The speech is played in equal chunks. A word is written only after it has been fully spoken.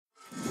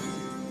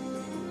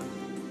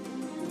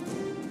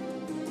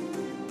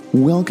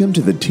Welcome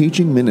to the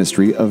teaching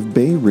ministry of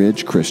Bay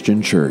Ridge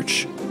Christian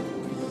Church.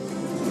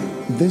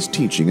 This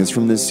teaching is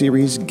from the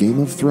series Game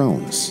of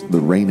Thrones, The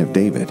Reign of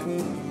David.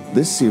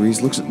 This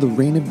series looks at the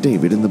reign of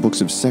David in the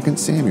books of 2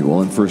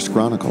 Samuel and 1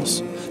 Chronicles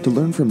to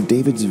learn from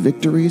David's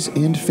victories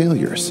and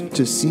failures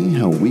to see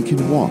how we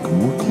can walk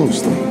more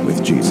closely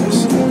with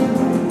Jesus.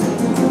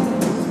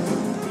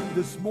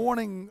 This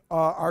morning,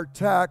 our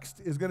text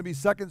is going to be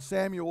 2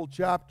 Samuel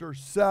chapter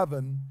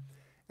 7.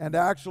 And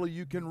actually,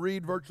 you can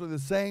read virtually the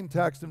same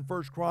text in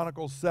 1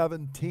 Chronicles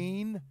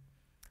 17.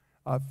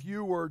 A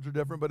few words are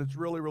different, but it's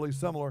really, really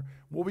similar.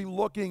 We'll be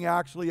looking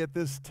actually at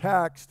this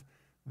text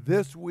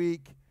this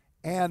week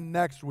and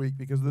next week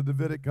because the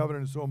Davidic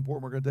covenant is so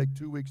important. We're going to take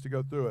 2 weeks to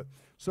go through it.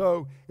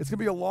 So it's going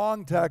to be a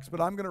long text, but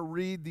I'm going to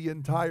read the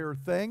entire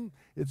thing.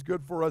 It's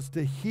good for us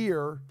to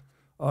hear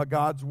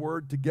God's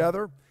word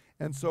together.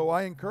 And so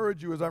I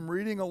encourage you, as I'm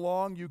reading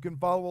along, you can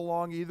follow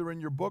along either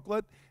in your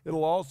booklet.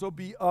 It'll also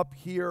be up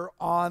here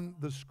on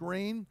the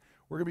screen.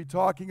 We're going to be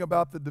talking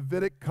about the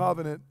Davidic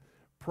covenant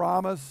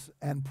promise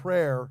and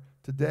prayer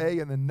today.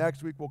 And then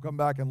next week we'll come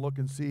back and look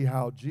and see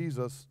how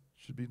Jesus,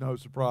 should be no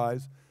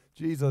surprise,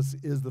 Jesus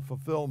is the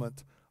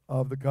fulfillment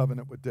of the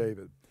covenant with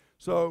David.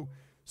 So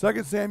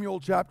 2 Samuel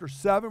chapter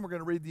 7, we're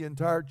going to read the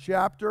entire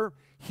chapter.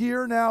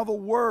 Hear now the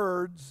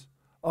words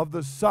of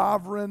the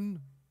sovereign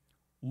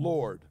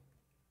Lord.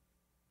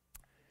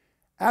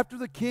 After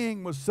the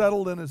king was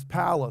settled in his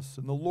palace,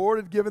 and the Lord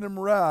had given him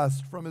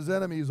rest from his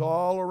enemies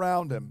all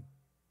around him,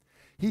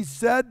 he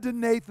said to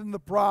Nathan the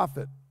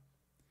prophet,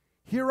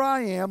 "Here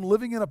I am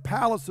living in a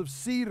palace of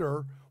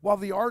cedar, while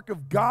the ark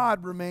of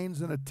God remains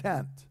in a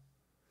tent."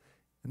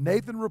 And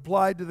Nathan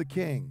replied to the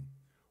king,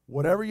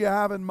 "Whatever you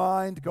have in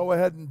mind, go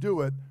ahead and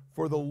do it,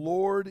 for the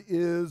Lord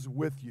is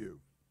with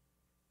you."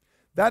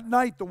 That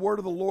night the word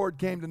of the Lord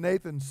came to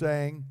Nathan,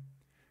 saying,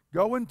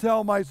 "Go and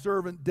tell my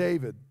servant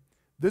David,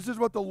 this is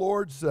what the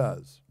Lord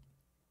says.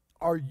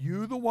 Are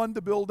you the one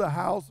to build a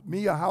house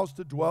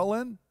to dwell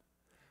in?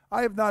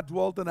 I have not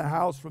dwelt in a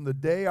house from the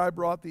day I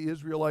brought the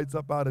Israelites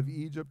up out of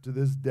Egypt to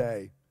this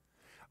day.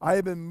 I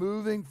have been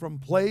moving from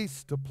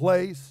place to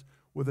place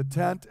with a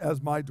tent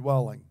as my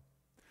dwelling.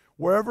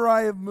 Wherever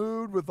I have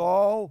moved with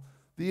all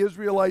the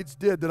Israelites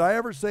did I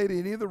ever say to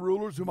any of the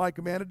rulers whom I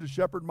commanded to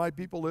shepherd my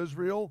people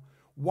Israel,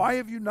 'Why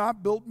have you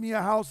not built me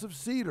a house of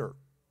cedar?'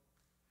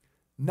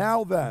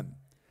 Now then,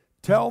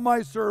 tell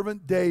my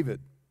servant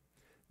David,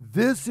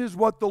 this is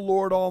what the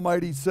Lord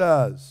Almighty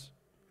says.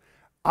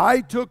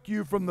 I took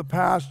you from the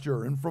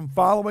pasture and from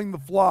following the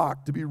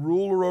flock to be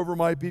ruler over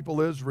my people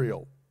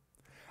Israel.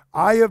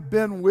 I have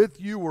been with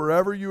you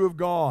wherever you have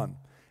gone,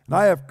 and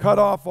I have cut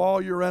off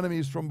all your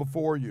enemies from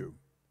before you.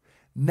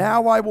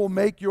 Now I will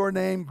make your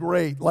name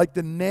great, like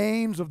the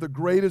names of the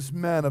greatest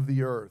men of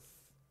the earth.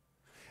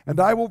 And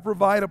I will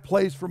provide a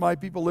place for my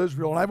people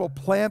Israel, and I will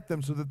plant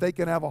them so that they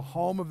can have a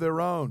home of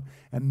their own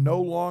and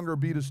no longer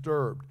be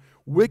disturbed.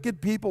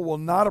 Wicked people will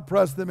not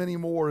oppress them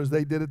anymore as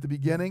they did at the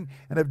beginning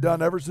and have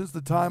done ever since the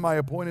time I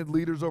appointed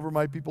leaders over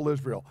my people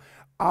Israel.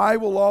 I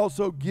will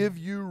also give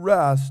you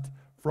rest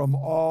from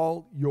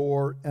all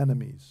your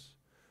enemies.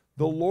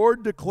 The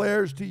Lord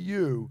declares to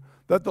you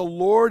that the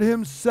Lord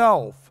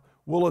himself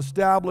will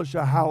establish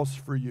a house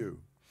for you.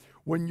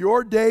 When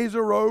your days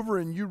are over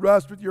and you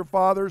rest with your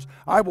fathers,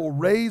 I will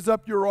raise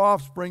up your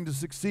offspring to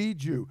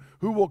succeed you,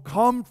 who will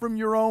come from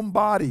your own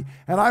body,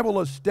 and I will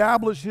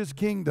establish his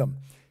kingdom.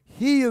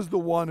 He is the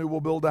one who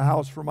will build a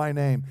house for my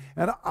name,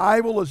 and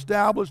I will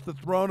establish the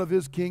throne of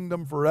his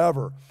kingdom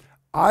forever.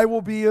 I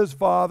will be his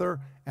father,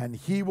 and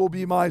he will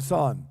be my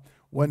son.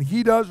 When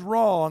he does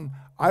wrong,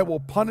 I will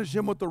punish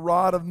him with the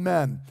rod of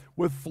men,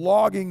 with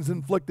floggings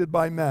inflicted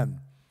by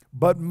men.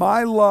 But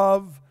my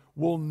love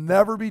will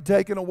never be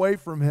taken away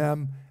from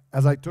him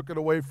as I took it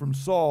away from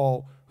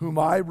Saul, whom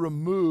I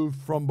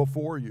removed from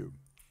before you.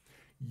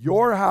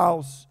 Your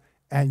house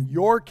and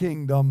your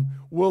kingdom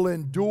will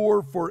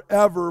endure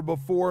forever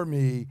before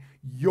me.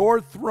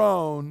 Your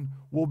throne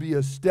will be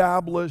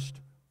established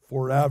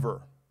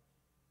forever."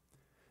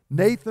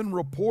 Nathan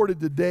reported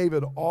to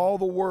David all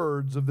the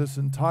words of this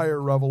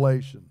entire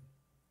revelation.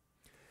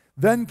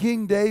 Then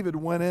King David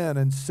went in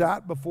and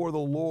sat before the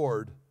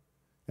Lord,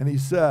 and he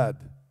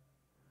said,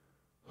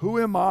 "Who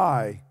am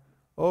I,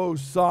 O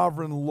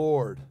sovereign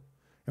Lord?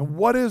 And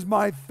what is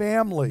my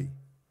family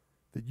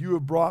that you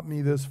have brought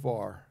me this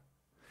far?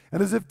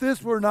 And as if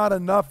this were not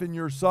enough in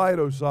your sight,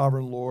 O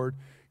sovereign Lord,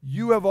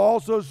 you have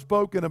also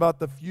spoken about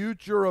the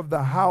future of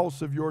the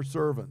house of your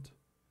servant.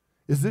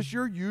 Is this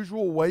your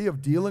usual way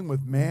of dealing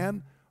with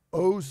man,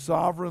 O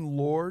sovereign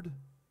Lord?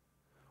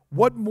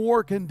 What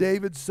more can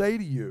David say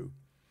to you?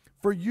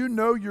 For you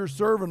know your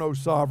servant, O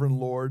sovereign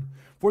Lord.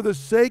 For the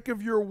sake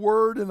of your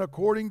word and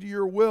according to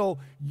your will,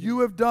 you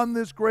have done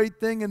this great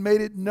thing and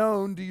made it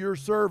known to your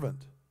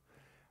servant.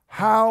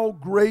 How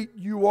great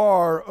you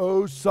are,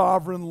 O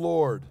sovereign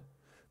Lord!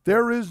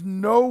 There is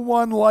no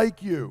one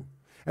like you,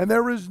 and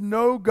there is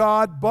no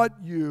God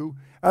but you,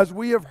 as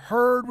we have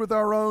heard with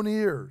our own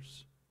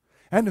ears.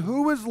 And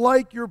who is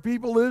like your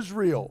people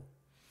Israel,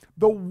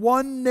 the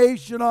one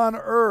nation on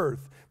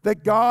earth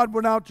that God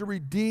went out to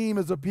redeem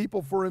as a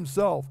people for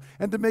himself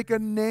and to make a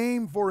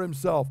name for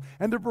himself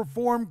and to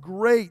perform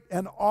great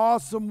and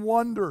awesome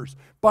wonders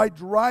by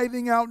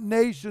driving out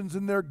nations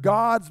and their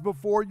gods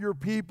before your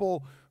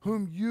people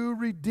whom you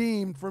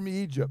redeemed from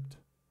Egypt.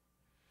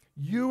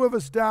 You have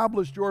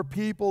established your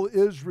people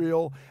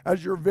Israel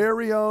as your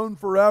very own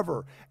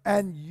forever,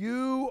 and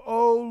you,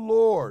 O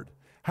Lord,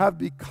 have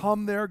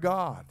become their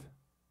God.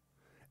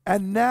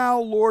 And now,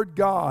 Lord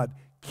God,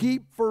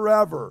 keep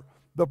forever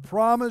the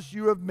promise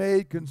you have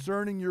made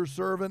concerning your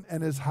servant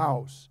and his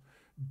house.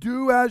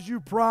 Do as you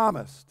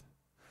promised,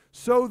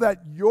 so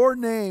that your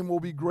name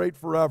will be great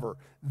forever.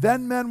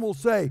 Then men will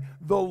say,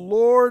 the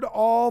Lord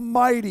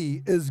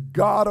Almighty is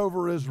God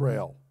over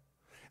Israel,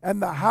 and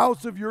the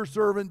house of your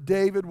servant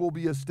David will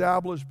be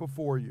established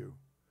before you.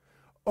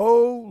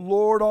 O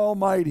Lord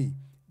Almighty,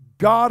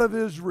 God of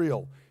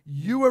Israel,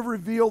 you have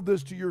revealed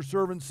this to your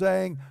servant,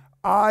 saying,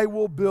 I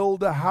will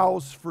build a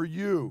house for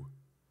you.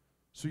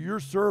 So your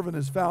servant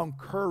has found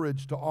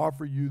courage to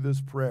offer you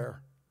this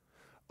prayer.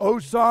 O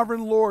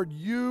sovereign Lord,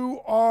 you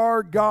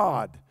are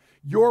God.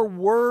 Your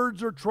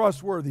words are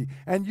trustworthy,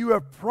 and you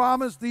have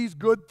promised these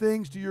good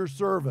things to your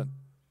servant.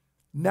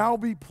 Now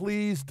be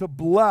pleased to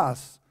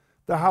bless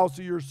the house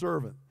of your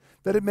servant,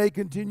 that it may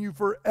continue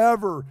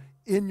forever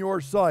in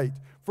your sight.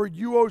 For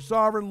you, O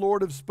sovereign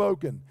Lord, have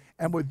spoken,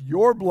 and with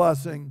your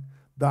blessing,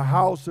 the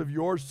house of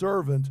your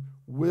servant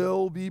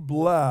will be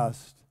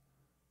blessed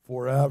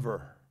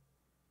forever.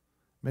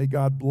 May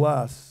God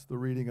bless the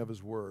reading of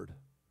his word.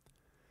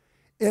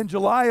 In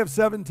July of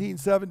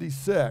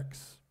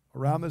 1776,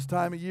 around this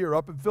time of year,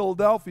 up in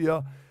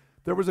Philadelphia,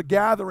 there was a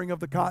gathering of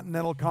the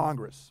Continental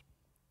Congress.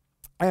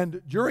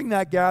 And during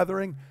that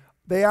gathering,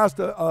 they asked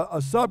a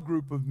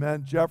subgroup of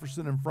men,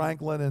 Jefferson and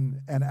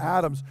Franklin and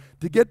Adams,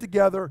 to get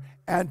together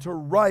and to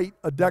write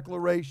a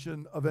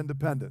Declaration of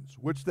Independence,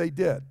 which they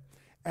did.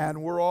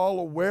 And we're all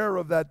aware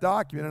of that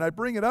document. And I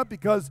bring it up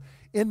because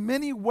in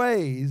many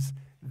ways,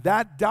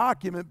 that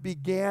document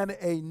began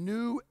a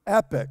new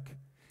epoch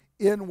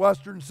in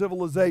Western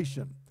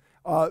civilization.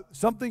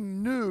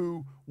 Something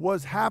new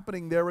was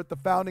happening there at the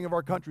founding of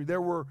our country.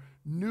 There were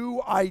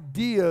new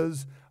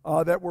ideas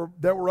that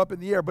were up in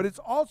the air. But it's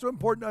also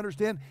important to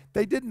understand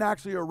they didn't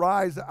actually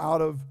arise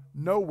out of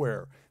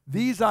nowhere.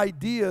 These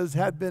ideas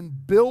had been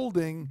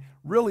building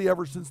really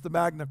ever since the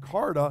Magna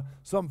Carta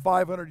some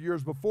 500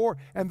 years before,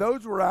 and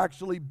those were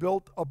actually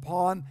built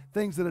upon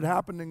things that had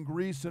happened in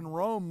Greece and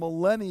Rome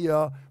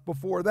millennia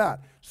before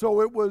that.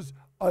 So it was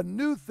a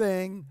new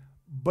thing,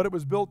 but it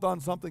was built on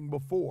something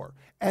before,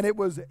 and it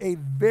was a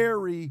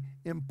very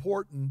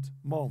important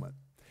moment.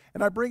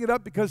 And I bring it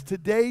up because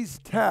today's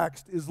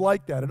text is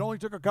like that. It only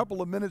took a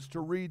couple of minutes to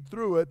read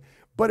through it,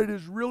 but it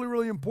is really,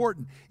 really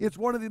important. It's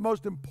one of the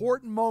most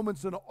important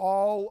moments in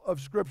all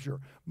of Scripture.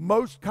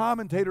 Most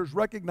commentators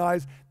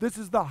recognize this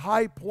is the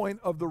high point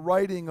of the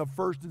writing of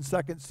 1st and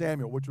 2nd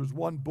Samuel, which was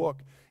one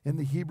book in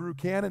the Hebrew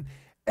canon.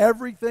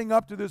 Everything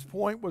up to this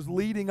point was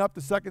leading up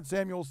to 2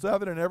 Samuel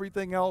 7, and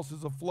everything else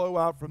is a flow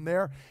out from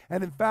there.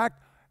 And in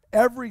fact,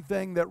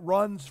 everything that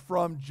runs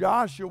from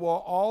Joshua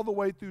all the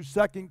way through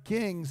 2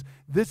 Kings,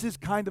 this is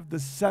kind of the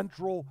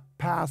central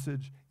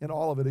passage in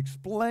all of it. It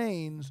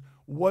explains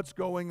what's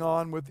going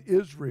on with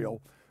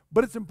Israel.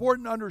 But it's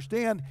important to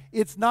understand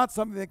it's not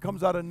something that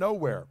comes out of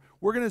nowhere.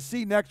 We're going to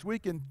see next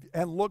week and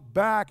look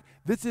back.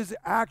 This is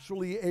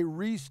actually a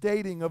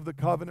restating of the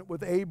covenant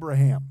with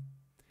Abraham.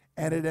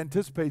 And it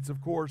anticipates,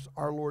 of course,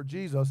 our Lord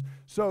Jesus.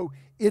 So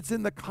it's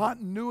in the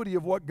continuity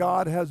of what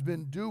God has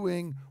been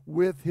doing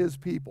with his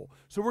people.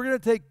 So we're going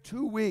to take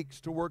 2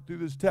 weeks to work through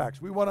this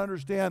text. We want to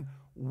understand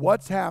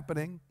what's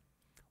happening,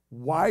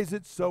 why is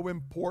it so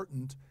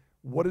important,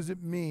 what does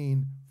it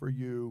mean for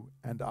you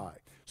and I.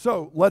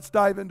 So let's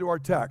dive into our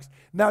text.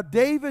 Now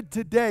David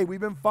today, we've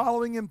been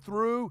following him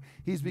through.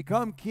 He's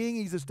become king,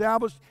 he's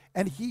established,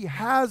 and he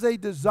has a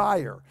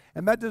desire.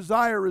 And that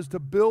desire is to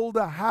build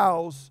a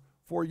house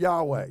for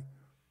Yahweh.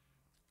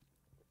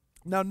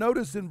 Now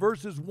notice in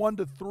verses 1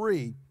 to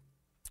 3,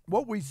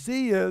 what we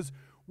see is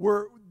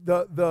where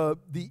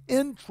the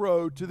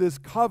intro to this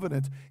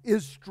covenant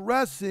is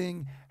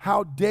stressing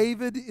how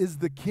David is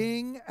the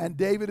king and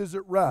David is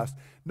at rest.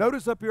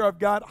 Notice up here I've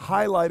got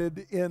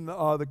highlighted in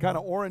the kind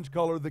of orange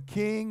color, the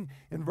king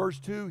in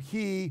verse 2,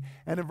 he,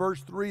 and in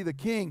verse 3, the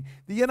king.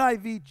 The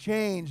NIV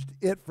changed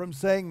it from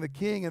saying the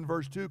king in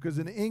verse 2 because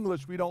in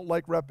English we don't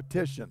like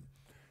repetition.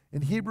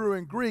 In Hebrew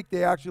and Greek,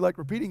 they actually like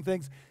repeating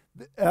things.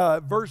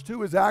 Verse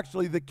 2 is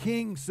actually the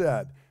king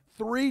said.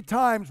 3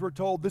 times we're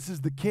told this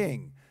is the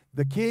king.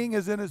 The king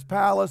is in his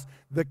palace.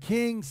 The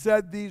king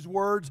said these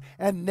words,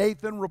 and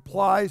Nathan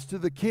replies to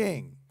the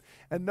king.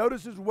 And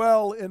notice as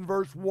well in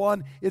verse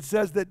 1, it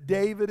says that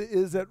David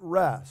is at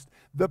rest.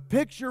 The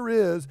picture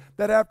is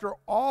that after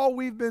all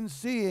we've been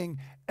seeing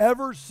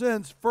ever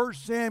since 1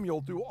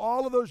 Samuel, through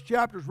all of those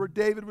chapters where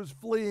David was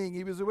fleeing,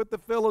 he was with the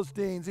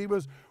Philistines, he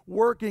was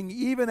working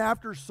even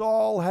after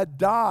Saul had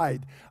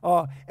died,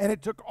 and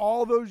it took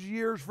all those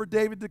years for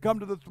David to come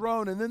to the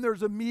throne, and then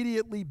there's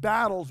immediately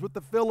battles with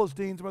the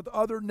Philistines and with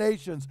other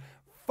nations.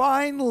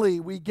 finally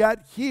we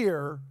get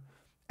here,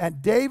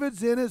 and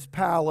David's in his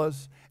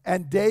palace,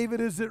 and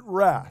David is at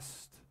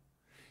rest.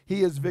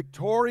 He is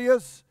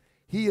victorious.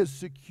 He is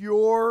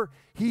secure.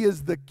 He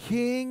is the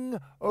king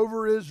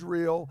over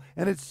Israel,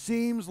 and it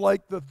seems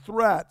like the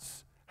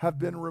threats have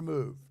been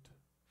removed.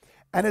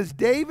 And as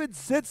David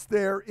sits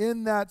there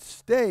in that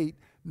state,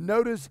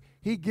 notice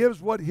he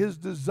gives what his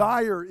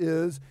desire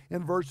is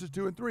in verses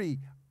 2 and 3.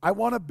 I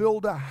want to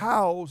build a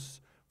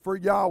house for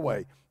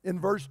Yahweh. In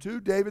verse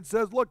 2, David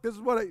says, look, this is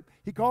what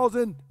he calls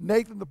in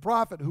Nathan the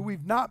prophet, who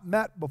we've not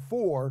met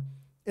before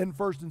in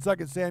 1st and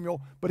 2nd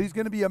Samuel, but he's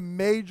going to be a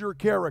major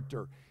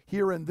character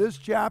here in this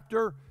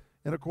chapter,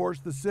 and of course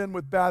the sin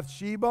with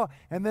Bathsheba,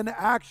 and then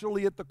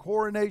actually at the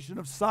coronation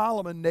of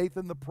Solomon,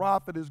 Nathan the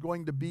prophet is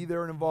going to be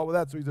there and involved with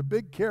that. So he's a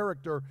big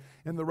character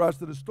in the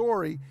rest of the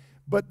story.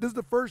 But this is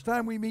the first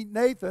time we meet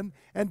Nathan,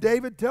 and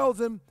David tells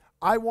him,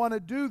 I want to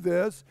do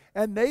this,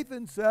 and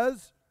Nathan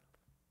says,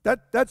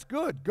 that's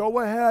good. Go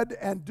ahead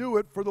and do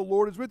it, for the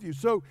Lord is with you.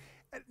 So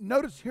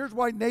notice, here's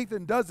why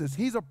Nathan does this.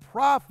 He's a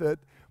prophet,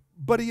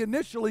 but he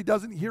initially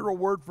doesn't hear a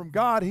word from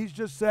God. He's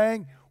just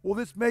saying, well,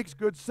 this makes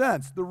good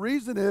sense. The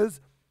reason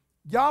is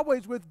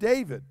Yahweh's with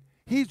David.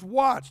 He's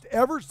watched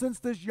ever since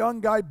this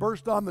young guy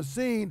burst on the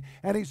scene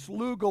and he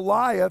slew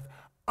Goliath.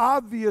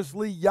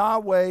 Obviously,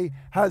 Yahweh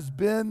has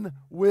been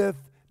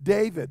with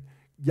David.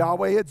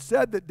 Yahweh had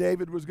said that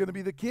David was going to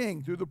be the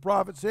king through the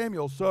prophet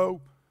Samuel.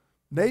 So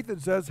Nathan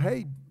says,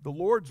 hey, the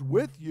Lord's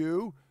with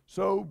you.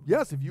 So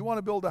yes, if you want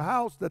to build a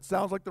house, that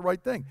sounds like the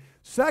right thing.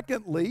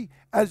 Secondly,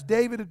 as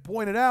David had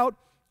pointed out,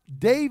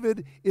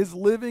 David is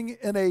living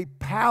in a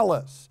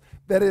palace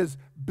that is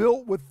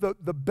built with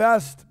the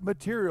best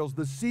materials,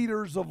 the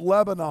cedars of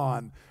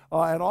Lebanon,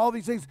 and all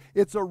these things.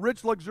 It's a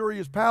rich,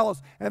 luxurious palace.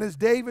 And as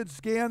David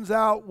scans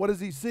out, what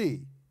does he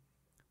see?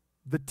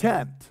 The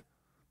tent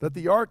that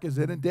the ark is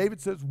in. And David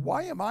says,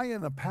 why am I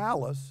in a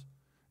palace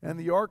and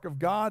the ark of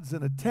God's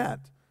in a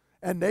tent?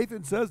 And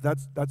Nathan says,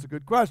 that's a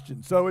good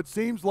question. So it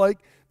seems like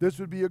this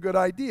would be a good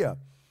idea.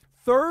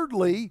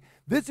 Thirdly,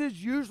 this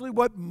is usually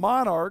what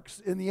monarchs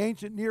in the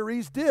ancient Near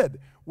East did.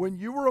 When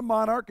you were a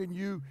monarch and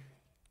you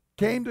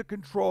came to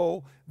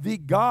control, the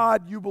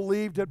God you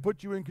believed had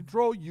put you in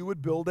control, you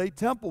would build a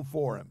temple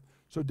for him.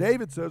 So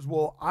David says,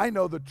 well, I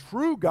know the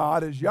true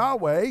God is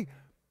Yahweh.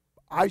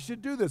 I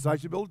should do this. I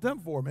should build a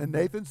temple for him. And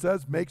Nathan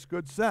says, makes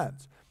good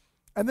sense.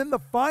 And then the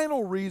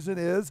final reason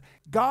is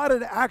God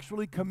had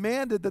actually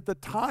commanded that the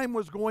time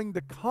was going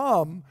to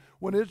come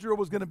when Israel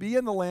was going to be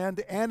in the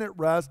land and at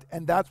rest,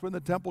 and that's when the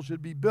temple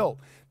should be built.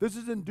 This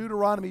is in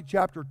Deuteronomy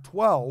chapter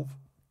 12.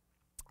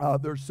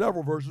 There's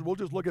several verses. We'll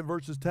just look at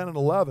verses 10 and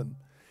 11.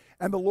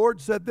 And the Lord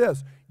said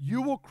this,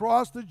 you will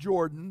cross the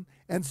Jordan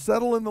and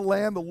settle in the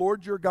land the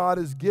Lord your God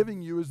is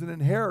giving you as an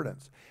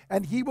inheritance.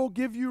 And he will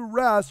give you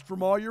rest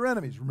from all your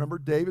enemies. Remember,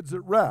 David's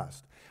at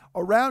rest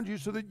around you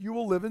so that you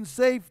will live in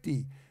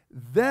safety.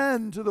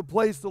 Then to the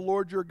place the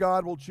Lord your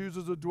God will choose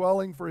as a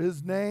dwelling for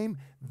his name,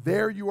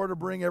 there you are to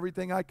bring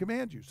everything I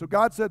command you. So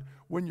God said,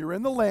 when you're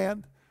in the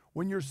land,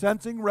 when you're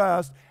sensing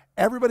rest,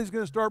 everybody's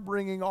going to start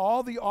bringing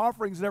all the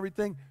offerings and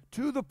everything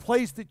to the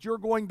place that you're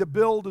going to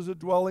build as a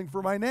dwelling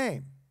for my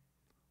name.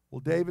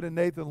 Well, David and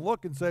Nathan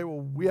look and say, well,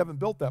 we haven't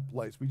built that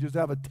place. We just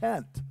have a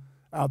tent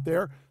out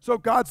there. So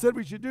God said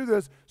we should do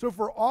this. So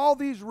for all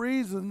these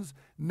reasons,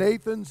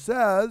 Nathan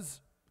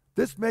says,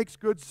 this makes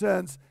good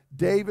sense.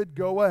 David,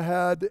 go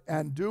ahead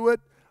and do it.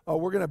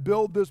 We're going to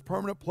build this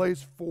permanent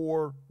place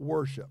for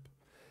worship.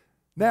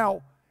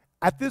 Now,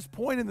 at this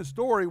point in the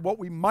story, what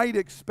we might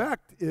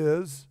expect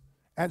is,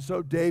 and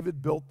so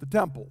David built the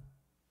temple.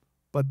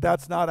 But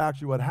that's not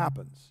actually what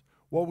happens.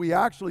 What we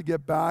actually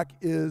get back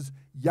is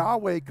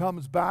Yahweh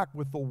comes back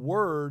with the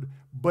word,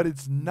 but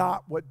it's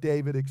not what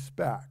David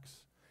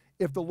expects.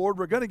 If the Lord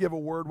were going to give a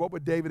word, what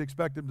would David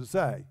expect him to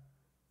say?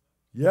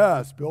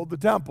 Yes, build the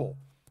temple.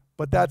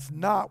 But that's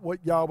not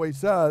what Yahweh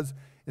says.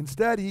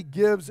 Instead, he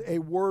gives a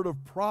word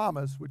of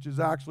promise, which is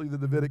actually the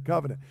Davidic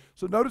covenant.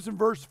 So notice in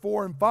verse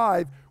 4 and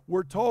 5,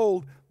 we're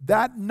told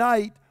that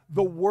night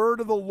the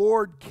word of the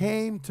Lord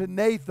came to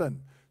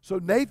Nathan. So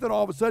Nathan,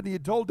 all of a sudden, he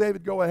had told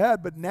David, go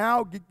ahead, but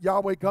now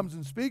Yahweh comes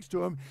and speaks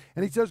to him,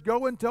 and he says,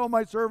 go and tell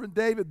my servant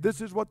David,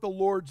 this is what the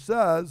Lord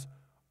says.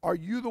 Are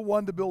you the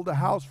one to build a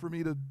house for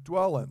me to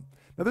dwell in?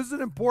 Now, this is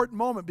an important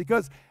moment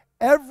because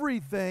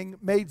everything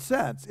made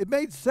sense. It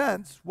made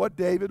sense what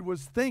David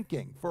was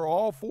thinking for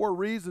all four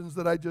reasons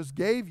that I just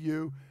gave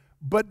you,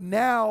 but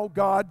now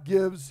God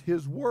gives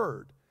his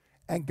word.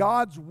 And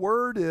God's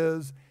word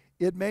is,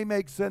 it may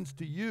make sense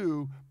to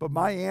you, but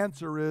my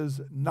answer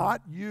is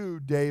not you,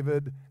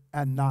 David,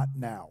 and not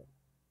now.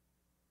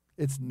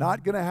 It's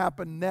not going to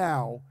happen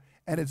now,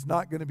 and it's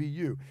not going to be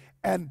you.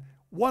 And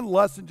one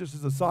lesson, just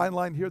as a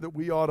sideline here, that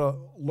we ought to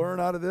learn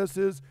out of this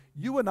is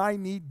you and I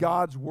need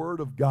God's word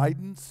of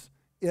guidance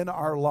in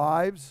our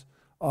lives,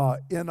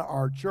 in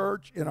our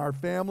church, in our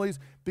families,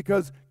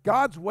 because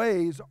God's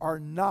ways are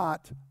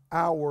not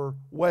our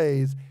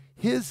ways.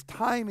 His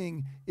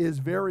timing is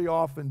very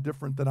often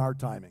different than our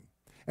timing.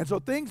 And so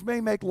things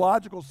may make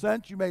logical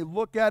sense. You may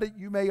look at it,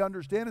 you may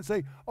understand and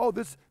say, oh,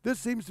 this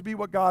seems to be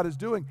what God is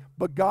doing.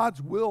 But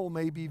God's will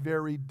may be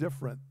very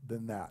different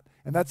than that.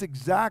 And that's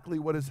exactly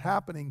what is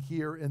happening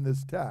here in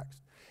this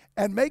text.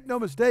 And make no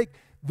mistake,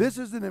 this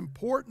is an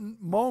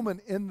important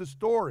moment in the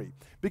story.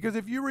 Because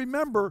if you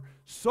remember,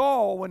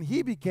 Saul, when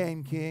he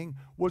became king,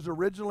 was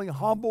originally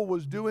humble,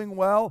 was doing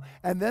well.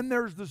 And then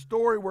there's the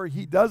story where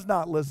he does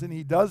not listen,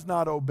 he does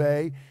not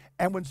obey.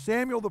 And when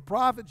Samuel the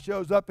prophet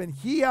shows up and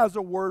he has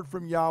a word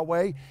from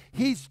Yahweh,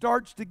 he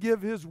starts to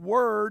give his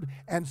word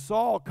and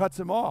Saul cuts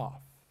him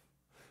off.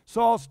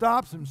 Saul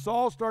stops him.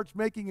 Saul starts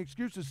making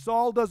excuses.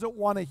 Saul doesn't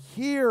want to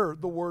hear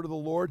the word of the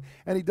Lord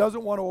and he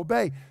doesn't want to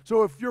obey.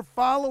 So if you're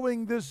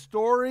following this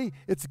story,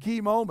 it's a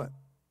key moment.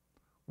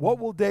 What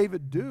will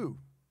David do?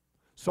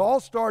 Saul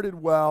started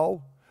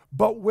well,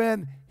 but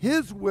when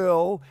his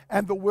will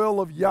and the will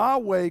of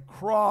Yahweh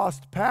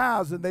crossed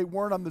paths and they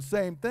weren't on the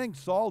same thing,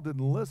 Saul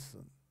didn't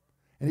listen.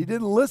 And he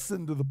didn't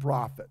listen to the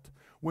prophet.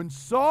 When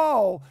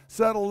Saul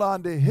settled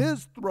onto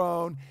his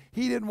throne,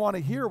 he didn't want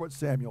to hear what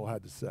Samuel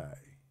had to say.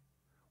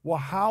 Well,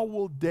 how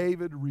will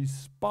David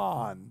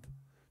respond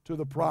to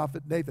the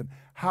prophet Nathan?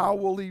 How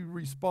will he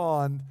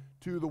respond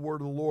to the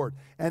word of the Lord?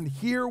 And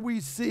here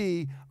we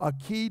see a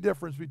key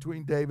difference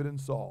between David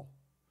and Saul.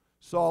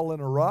 Saul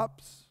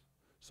interrupts.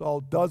 Saul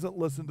doesn't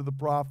listen to the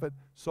prophet.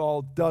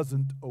 Saul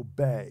doesn't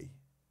obey.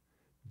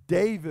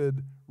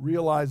 David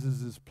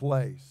realizes his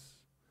place.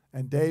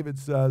 And David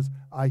says,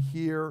 I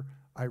hear,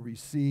 I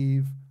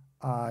receive,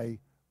 I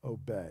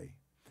obey.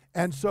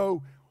 And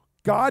so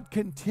God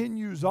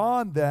continues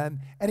on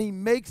then, and he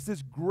makes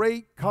this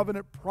great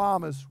covenant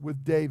promise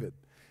with David.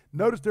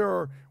 Notice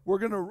I'm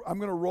going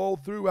to roll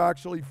through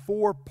actually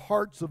 4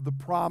 parts of the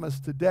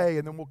promise today,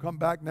 and then we'll come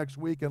back next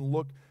week and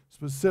look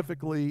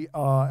specifically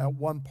at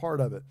one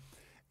part of it.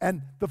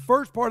 And the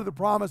first part of the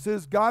promise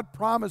is God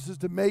promises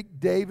to make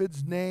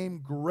David's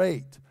name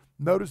great.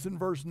 Notice in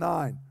verse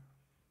 9.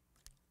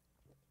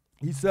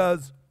 He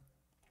says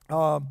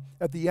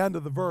at the end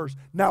of the verse,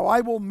 now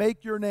I will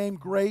make your name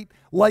great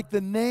like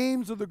the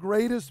names of the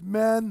greatest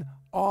men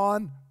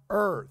on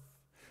earth.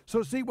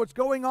 So see, what's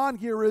going on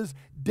here is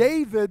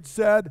David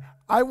said,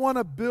 I want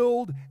to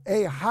build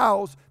a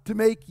house to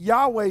make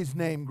Yahweh's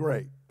name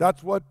great.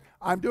 That's what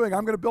I'm doing.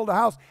 I'm going to build a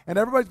house, and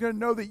everybody's going to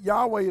know that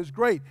Yahweh is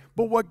great.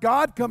 But what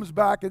God comes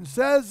back and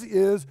says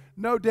is,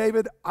 no,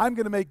 David, I'm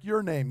going to make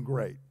your name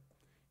great.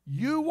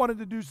 You wanted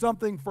to do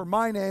something for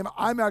my name.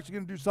 I'm actually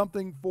going to do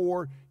something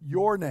for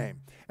your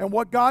name. And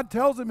what God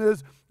tells him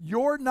is,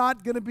 you're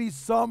not going to be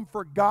some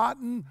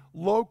forgotten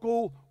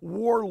local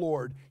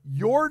warlord.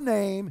 Your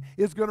name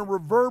is going to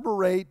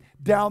reverberate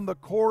down the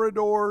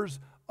corridors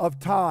of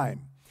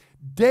time.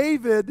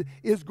 David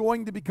is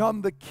going to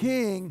become the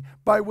king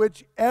by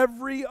which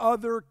every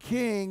other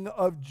king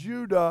of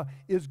Judah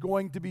is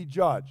going to be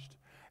judged.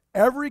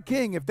 Every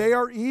king, if they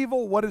are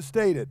evil, what is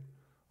stated?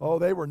 Oh,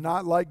 they were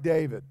not like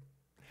David.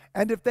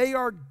 And if they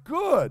are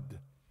good,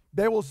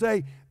 they will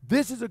say,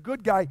 this is a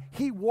good guy.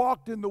 He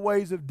walked in the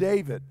ways of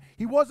David.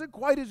 He wasn't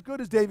quite as good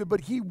as David,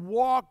 but he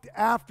walked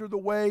after the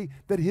way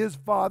that his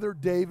father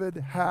David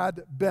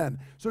had been.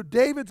 So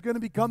David's going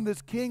to become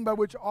this king by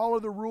which all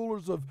of the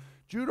rulers of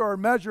Judah are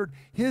measured.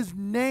 His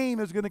name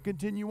is going to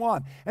continue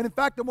on. And in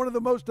fact, one of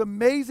the most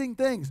amazing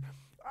things,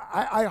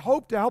 I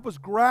hope to help us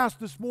grasp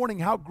this morning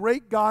how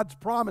great God's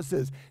promise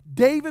is.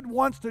 David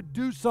wants to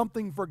do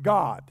something for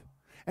God.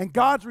 And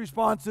God's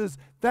response is,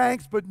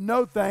 thanks, but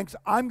no thanks.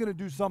 I'm going to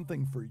do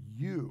something for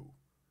you,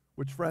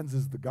 which, friends,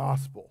 is the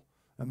gospel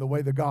and the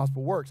way the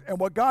gospel works. And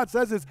what God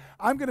says is,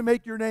 I'm going to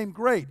make your name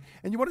great.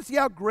 And you want to see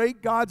how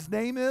great God's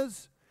name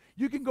is?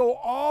 You can go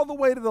all the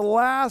way to the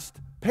last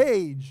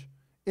page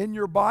in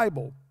your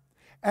Bible.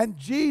 And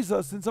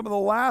Jesus, in some of the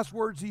last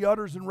words he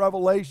utters in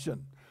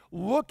Revelation,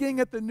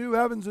 looking at the new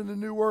heavens and the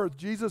new earth,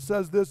 Jesus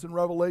says this in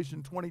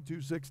Revelation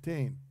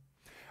 22:16.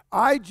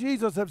 I,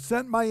 Jesus, have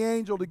sent my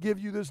angel to give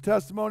you this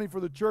testimony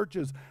for the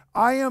churches.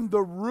 I am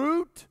the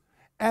root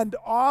and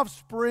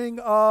offspring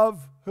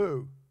of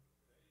who?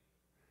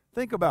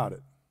 Think about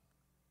it.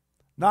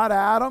 Not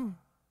Adam,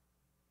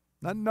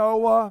 not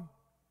Noah,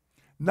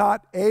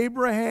 not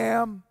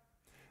Abraham,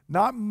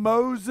 not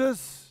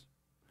Moses,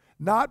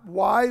 not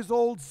wise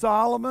old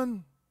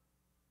Solomon.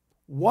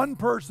 One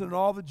person in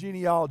all the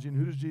genealogy, and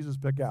who does Jesus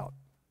pick out?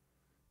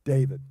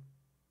 David.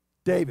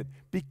 David.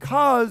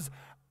 Because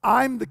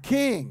I'm the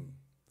king.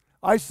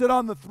 I sit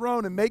on the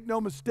throne, and make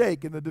no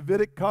mistake, in the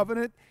Davidic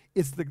covenant,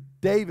 it's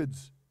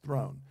David's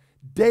throne.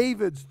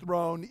 David's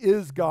throne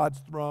is God's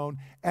throne,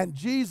 and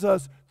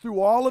Jesus,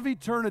 through all of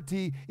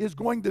eternity, is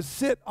going to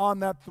sit on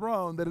that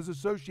throne that is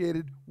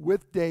associated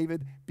with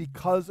David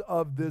because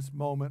of this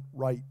moment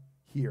right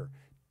here.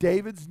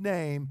 David's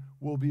name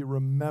will be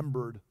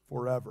remembered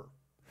forever.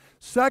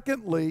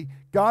 Secondly,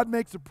 God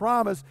makes a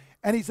promise,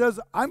 and he says,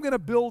 I'm going to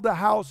build a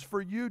house for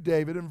you,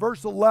 David. In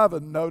verse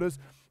 11, notice,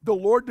 the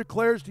Lord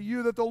declares to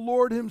you that the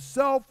Lord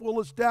himself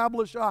will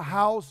establish a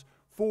house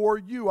for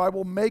you. I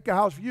will make a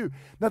house for you.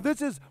 Now,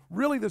 this is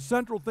really the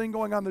central thing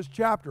going on in this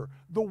chapter.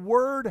 The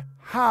word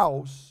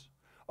house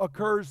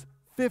occurs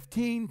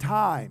 15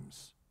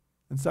 times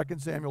in 2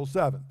 Samuel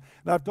 7.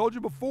 Now, I've told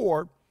you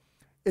before,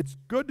 it's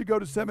good to go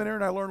to seminary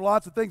and I learned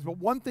lots of things, but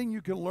one thing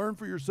you can learn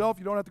for yourself,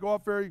 you don't have to go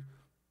off you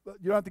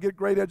don't have to get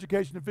great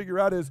education to figure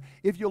out, is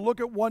if you look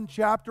at one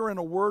chapter and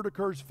a word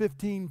occurs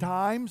 15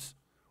 times,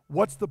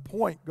 what's the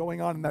point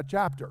going on in that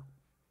chapter?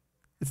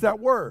 It's that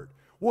word.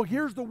 Well,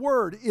 here's the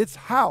word. It's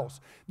house.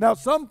 Now,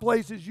 some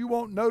places you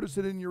won't notice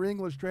it in your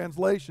English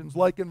translations,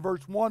 like in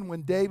verse 1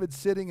 when David's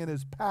sitting in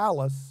his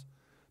palace,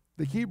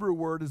 the Hebrew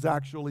word is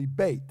actually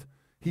beit.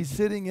 He's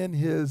sitting in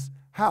his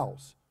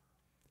house.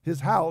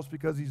 His house,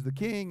 because he's the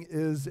king,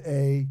 is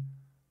a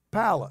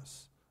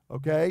palace.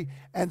 Okay?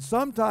 And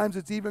sometimes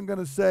it's even going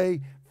to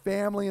say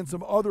family and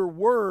some other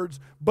words,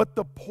 but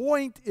the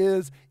point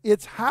is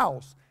it's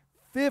house.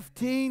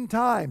 15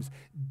 times.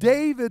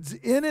 David's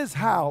in his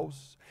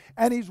house,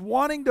 and he's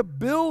wanting to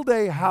build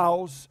a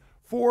house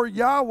for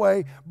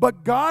Yahweh,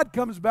 but God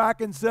comes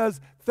back and says,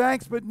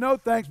 thanks, but no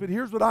thanks, but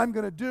here's what I'm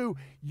going to do.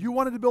 You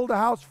wanted to build a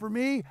house for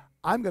me?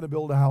 I'm going to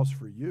build a house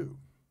for you.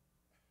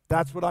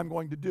 That's what I'm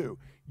going to do.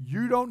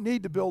 You don't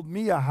need to build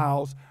me a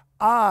house.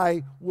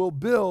 I will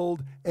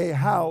build a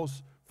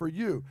house for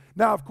you.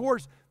 Now, of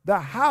course, the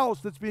house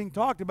that's being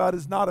talked about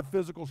is not a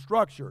physical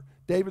structure.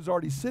 David's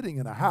already sitting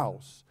in a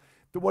house.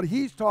 What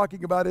he's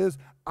talking about is,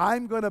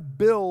 I'm going to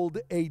build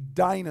a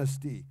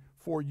dynasty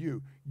for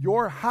you.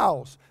 Your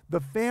house, the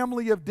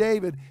family of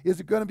David,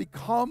 is going to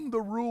become the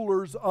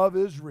rulers of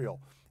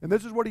Israel. And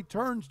this is what he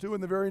turns to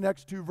in the very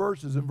next two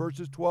verses, in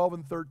verses 12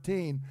 and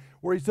 13,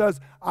 where he says,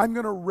 I'm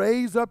going to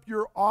raise up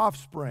your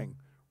offspring.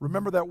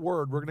 Remember that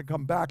word. We're going to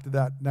come back to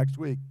that next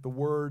week, the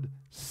word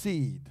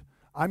seed.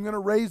 I'm going to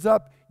raise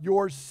up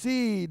your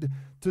seed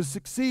to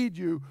succeed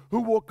you,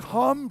 who will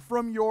come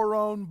from your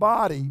own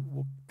body.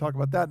 We'll talk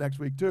about that next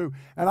week too.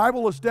 And I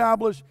will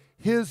establish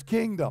his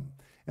kingdom.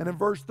 And in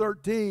verse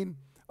 13,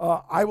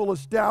 I will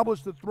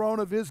establish the throne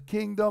of his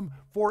kingdom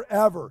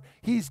forever.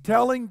 He's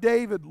telling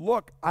David,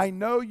 look, I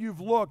know you've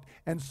looked,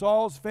 and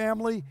Saul's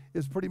family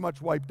is pretty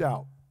much wiped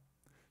out.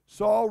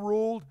 Saul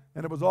ruled,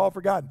 and it was all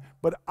forgotten.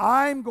 But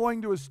I'm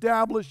going to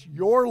establish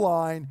your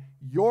line,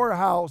 your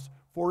house,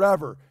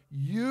 forever.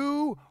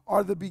 You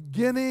are the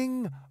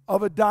beginning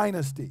of a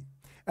dynasty.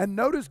 And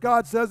notice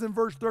God says in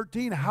verse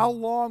 13, how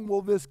long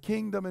will this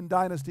kingdom and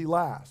dynasty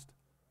last?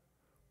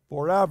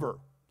 Forever.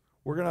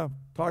 We're going to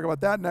talk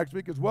about that next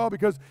week as well,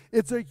 because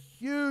it's a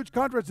huge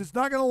contrast. It's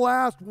not going to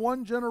last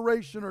one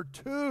generation or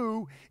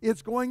two.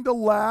 It's going to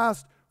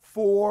last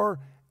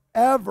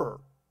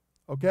forever.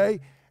 Okay?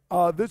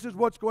 This is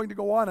what's going to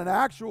go on. And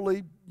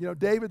actually,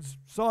 David's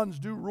sons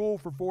do rule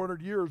for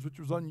 400 years, which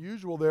was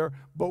unusual there.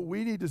 But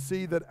we need to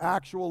see that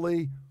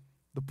actually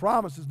the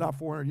promise is not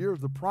 400 years.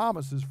 The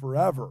promise is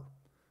forever.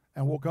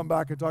 And we'll come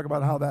back and talk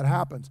about how that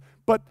happens.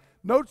 But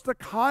notice the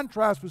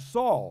contrast with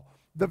Saul.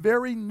 The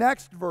very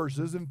next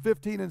verses in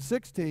 15 and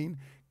 16,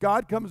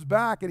 God comes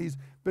back and he's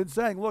been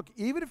saying, look,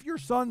 even if your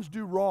sons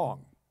do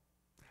wrong,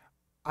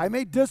 I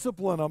may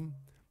discipline them,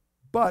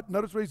 but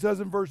notice what he says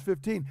in verse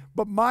 15,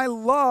 but my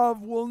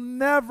love will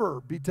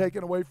never be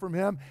taken away from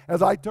him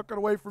as I took it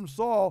away from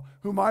Saul,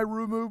 whom I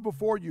removed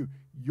before you.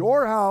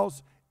 Your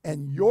house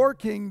and your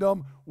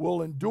kingdom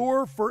will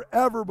endure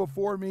forever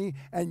before me,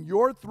 and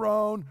your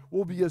throne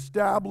will be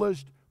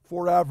established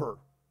forever.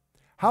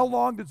 How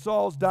long did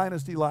Saul's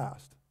dynasty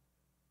last?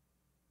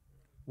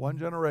 One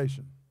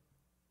generation.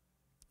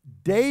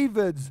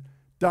 David's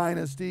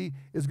dynasty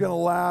is going to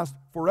last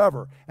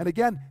forever. And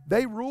again,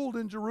 they ruled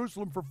in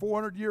Jerusalem for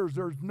 400 years.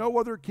 There's no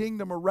other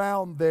kingdom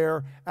around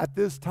there at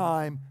this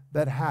time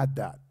that had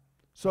that.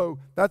 So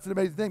that's an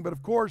amazing thing. But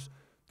of course,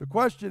 the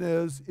question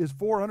is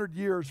 400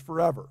 years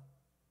forever?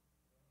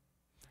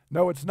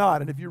 No, it's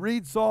not. And if you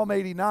read Psalm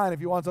 89, if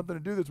you want something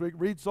to do this week,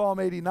 read Psalm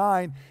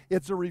 89.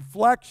 It's a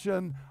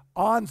reflection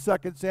on 2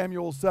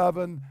 Samuel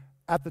 7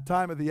 at the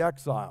time of the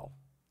exile.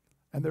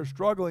 And they're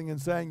struggling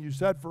and saying, you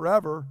said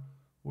forever.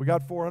 We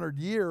got 400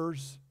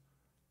 years.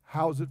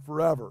 How's it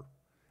forever?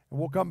 And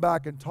we'll come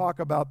back and talk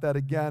about that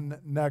again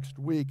next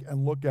week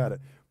and look at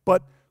it.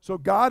 But so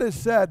God has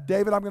said,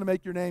 David, I'm going to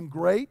make your name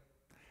great.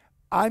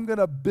 I'm going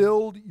to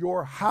build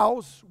your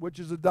house, which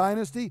is a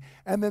dynasty.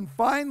 And then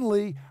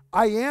finally,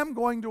 I am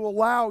going to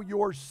allow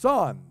your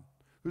son,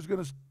 who's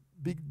going to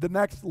be the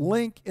next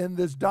link in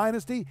this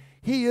dynasty,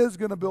 he is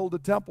going to build a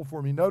temple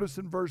for me. Notice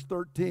in verse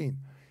 13.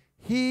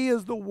 He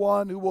is the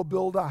one who will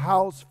build a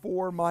house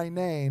for my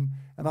name,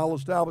 and I'll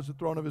establish the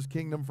throne of his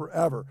kingdom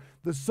forever.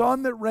 The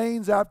son that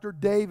reigns after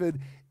David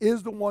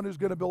is the one who's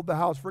going to build the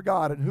house for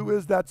God. And who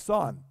is that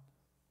son?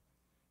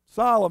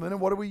 Solomon. And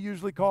what do we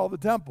usually call the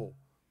temple?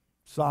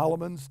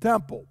 Solomon's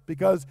temple,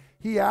 because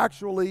he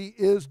actually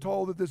is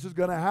told that this is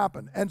going to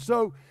happen. And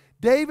so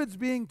David's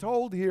being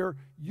told here,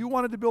 you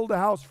wanted to build a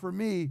house for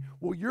me.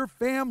 Well, your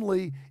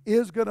family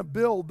is going to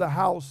build the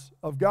house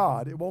of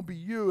God. It won't be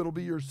you, it'll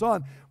be your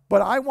son.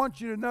 But I want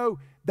you to know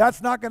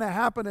that's not going to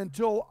happen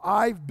until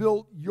I've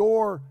built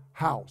your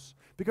house.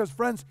 Because,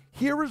 friends,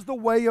 here is the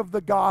way of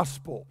the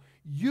gospel.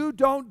 You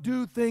don't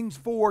do things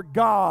for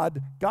God.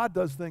 God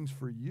does things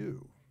for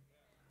you.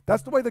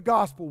 That's the way the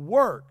gospel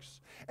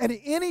works. And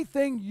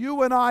anything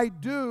you and I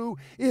do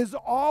is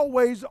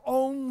always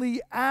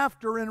only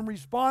after and in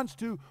response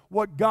to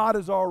what God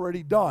has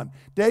already done.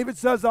 David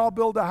says, I'll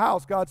build a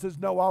house. God says,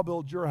 no, I'll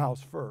build your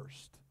house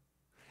first.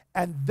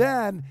 And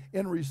then,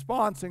 in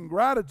response and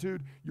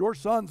gratitude, your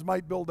sons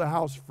might build a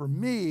house for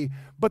me.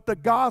 But the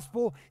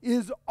gospel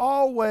is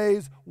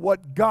always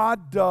what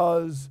God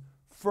does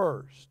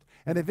first.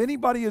 And if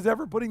anybody is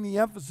ever putting the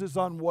emphasis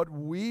on what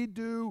we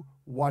do,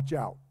 watch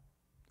out.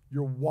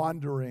 You're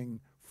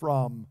wandering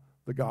from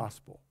the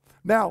gospel.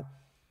 Now,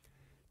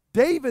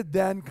 David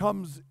then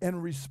comes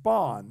and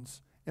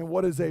responds in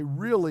what is a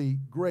really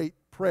great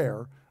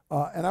prayer.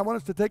 And I want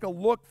us to take a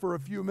look for a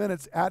few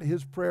minutes at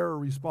his prayer or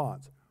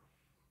response.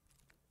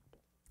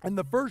 And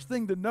the first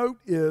thing to note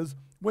is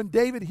when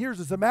David hears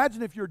this,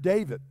 imagine if you're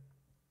David.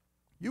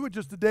 You had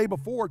just the day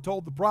before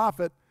told the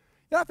prophet,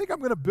 I think I'm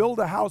going to build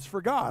a house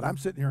for God. I'm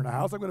sitting here in a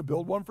house, I'm going to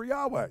build one for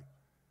Yahweh.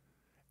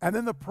 And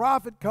then the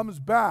prophet comes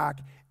back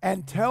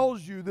and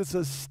tells you this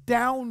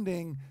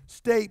astounding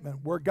statement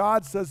where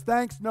God says,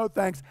 thanks, no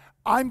thanks,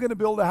 I'm going to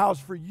build a house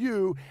for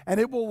you and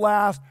it will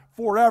last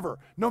forever.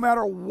 No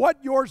matter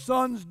what your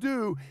sons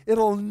do,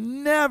 it'll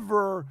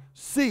never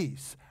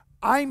cease.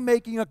 I'm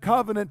making a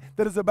covenant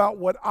that is about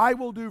what I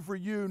will do for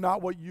you,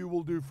 not what you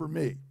will do for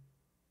me.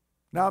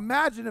 Now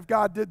imagine if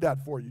God did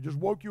that for you, just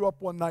woke you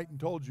up one night and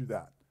told you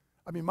that.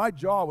 I mean, my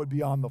jaw would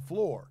be on the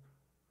floor.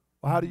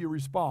 Well, how do you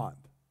respond?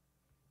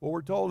 Well,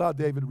 we're told how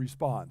David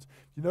responds.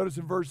 If you notice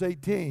in verse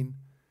 18,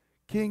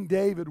 King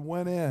David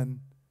went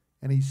in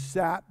and he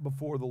sat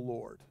before the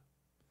Lord.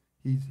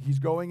 He's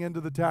going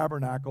into the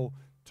tabernacle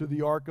to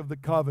the Ark of the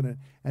Covenant,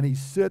 and he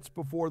sits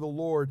before the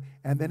Lord,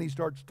 and then he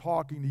starts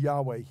talking to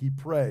Yahweh. He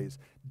prays.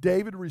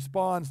 David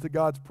responds to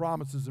God's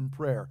promises in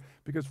prayer.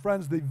 Because,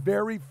 friends, the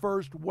very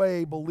first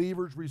way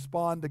believers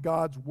respond to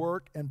God's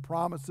work and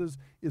promises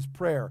is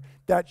prayer.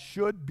 That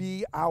should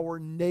be our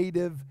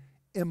native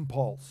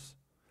impulse.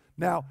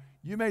 Now,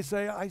 you may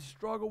say, I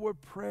struggle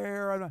with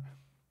prayer.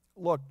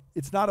 Look,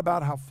 it's not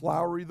about how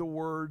flowery the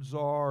words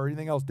are or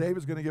anything else.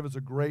 David's going to give us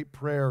a great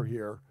prayer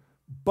here.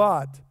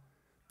 But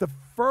the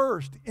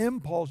first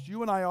impulse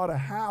you and I ought to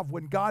have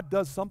when God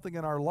does something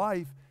in our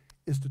life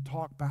is to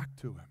talk back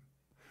to him.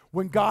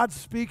 When God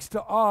speaks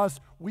to us,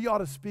 we ought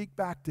to speak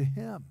back to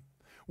him.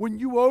 When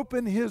you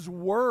open his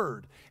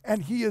word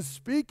and he is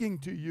speaking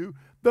to you,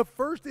 the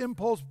first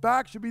impulse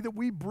back should be that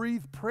we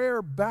breathe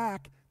prayer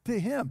back to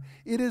him.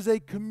 It is a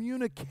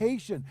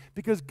communication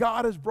because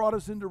God has brought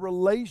us into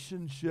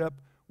relationship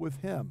with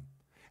him.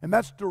 And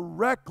that's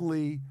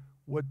directly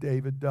what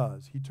David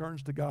does. He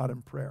turns to God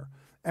in prayer.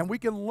 And we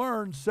can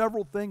learn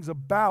several things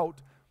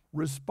about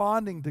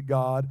responding to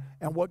God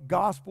and what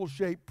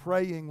gospel-shaped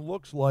praying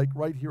looks like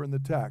right here in the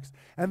text.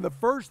 And the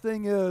first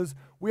thing is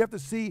we have to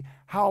see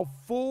how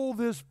full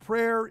this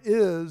prayer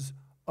is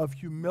of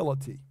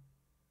humility.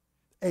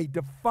 A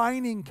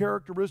defining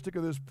characteristic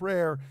of this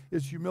prayer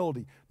is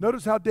humility.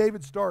 Notice how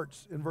David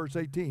starts in verse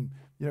 18.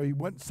 He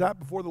went and sat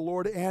before the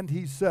Lord and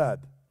he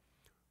said,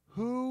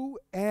 "Who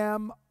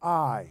am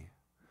I,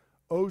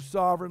 O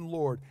sovereign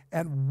Lord,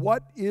 and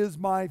what is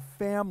my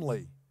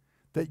family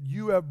that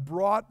you have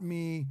brought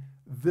me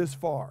this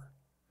far?"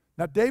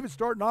 Now, David's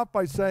starting off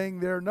by saying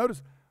there,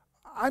 notice,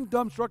 I'm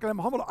dumbstruck and I'm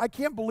humbled. I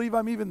can't believe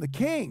I'm even the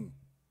king.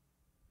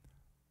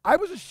 I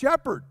was a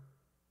shepherd.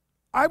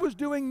 I was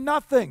doing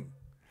nothing.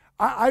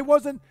 I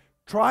wasn't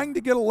trying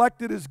to get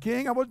elected as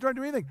king. I wasn't trying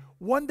to do anything.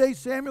 One day,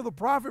 Samuel the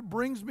prophet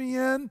brings me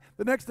in.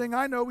 The next thing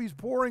I know, he's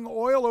pouring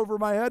oil over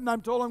my head, and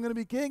I'm told I'm going to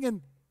be king,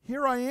 and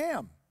here I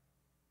am.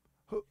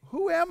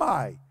 Who am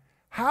I?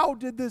 How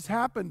did this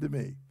happen to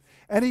me?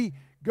 And he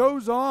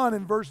goes on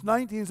in verse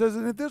 19 and says,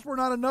 "And if this were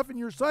not enough in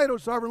your sight, O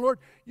sovereign Lord,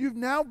 you've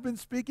now been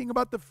speaking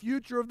about the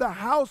future of the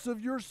house of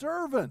your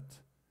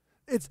servant."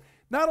 It's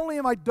not only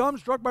am I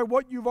dumbstruck by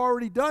what you've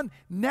already done,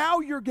 now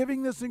you're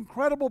giving this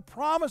incredible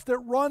promise that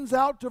runs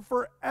out to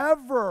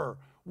forever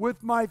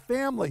with my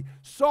family.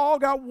 Saul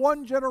got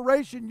one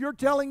generation. You're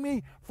telling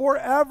me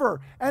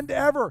forever and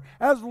ever,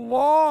 as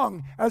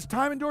long as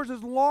time endures,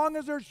 as long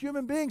as there's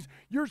human beings,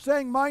 you're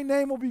saying my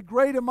name will be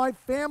great and my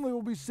family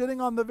will be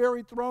sitting on the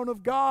very throne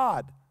of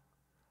God.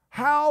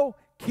 How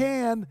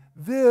can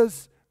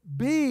this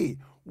be?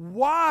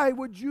 Why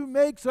would you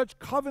make such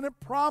covenant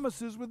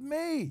promises with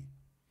me?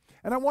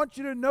 And I want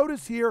you to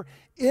notice here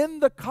in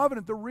the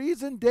covenant, the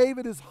reason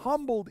David is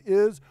humbled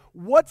is,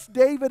 what's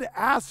David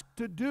asked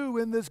to do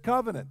in this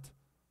covenant?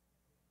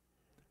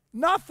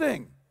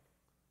 Nothing.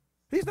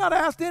 He's not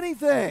asked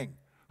anything.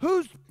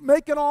 Who's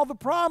making all the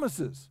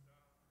promises?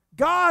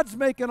 God's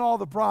making all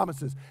the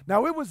promises.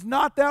 Now, it was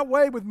not that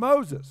way with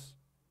Moses.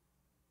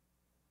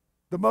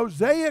 The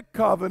Mosaic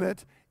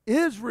covenant,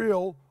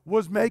 Israel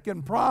was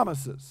making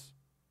promises,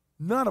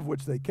 none of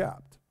which they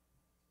kept.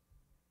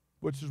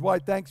 Which is why,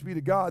 thanks be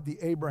to God, the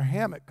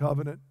Abrahamic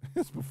covenant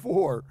is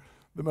before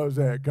the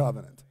Mosaic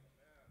covenant.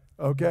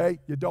 Okay?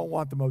 You don't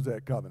want the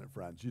Mosaic covenant,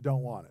 friends. You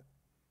don't want it.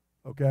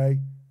 Okay?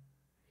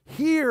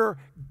 Here,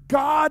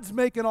 God's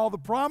making all the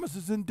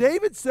promises, and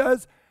David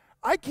says,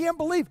 I can't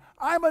believe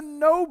I'm a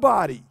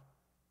nobody.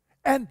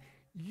 And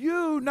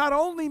you not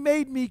only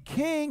made me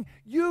king,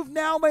 you've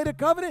now made a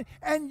covenant,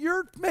 and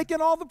you're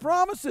making all the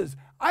promises.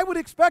 I would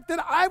expect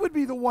that I would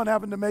be the one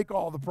having to make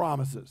all the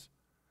promises.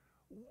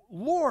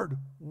 Lord,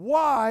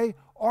 why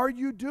are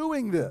you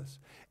doing this?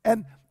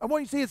 And I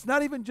want you to see it's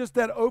not even just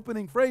that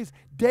opening phrase.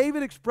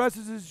 David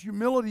expresses his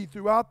humility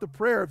throughout the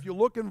prayer. If you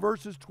look in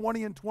verses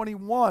 20 and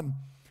 21,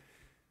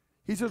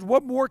 he says,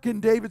 what more can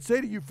David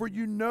say to you? For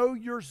you know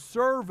your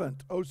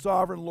servant, O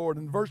sovereign Lord.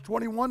 In verse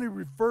 21, he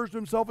refers to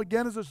himself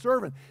again as a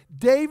servant.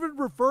 David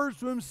refers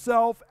to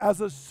himself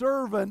as a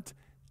servant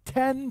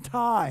 10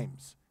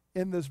 times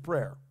in this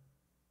prayer.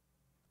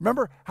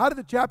 Remember, how did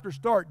the chapter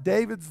start?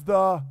 David's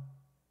the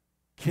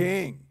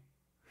king.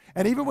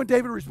 And even when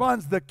David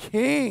responds, the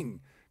king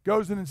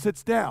goes in and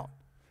sits down.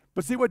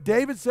 But see, what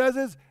David says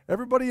is,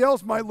 everybody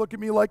else might look at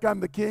me like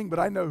I'm the king, but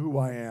I know who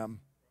I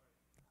am.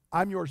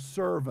 I'm your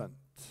servant.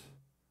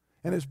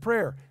 And his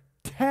prayer,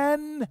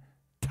 10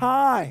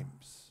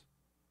 times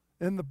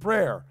in the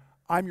prayer,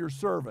 I'm your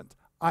servant,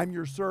 I'm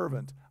your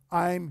servant,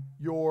 I'm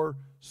your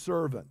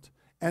servant.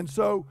 And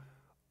so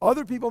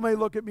other people may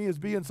look at me as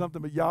being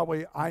something, but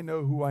Yahweh, I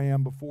know who I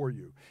am before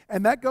you.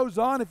 And that goes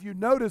on, if you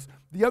notice,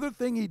 the other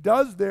thing he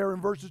does there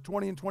in verses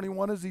 20 and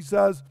 21 is he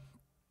says,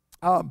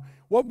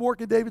 what more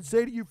can David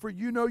say to you? For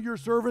you know your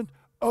servant,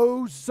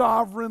 O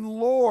sovereign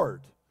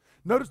Lord.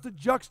 Notice the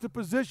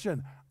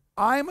juxtaposition.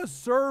 I'm a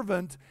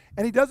servant,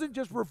 and he doesn't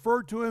just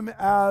refer to him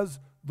as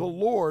the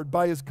Lord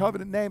by his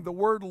covenant name. The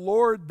word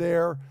Lord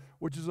there,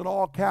 which is in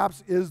all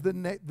caps, is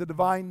the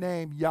divine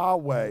name,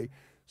 Yahweh.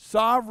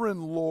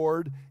 Sovereign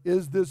Lord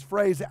is this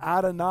phrase,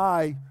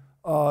 Adonai,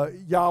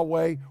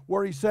 Yahweh,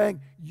 where he's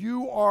saying,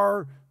 you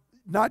are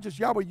not just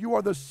Yahweh, you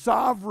are the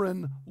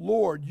sovereign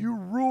Lord. You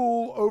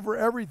rule over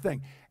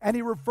everything. And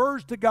he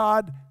refers to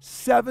God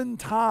 7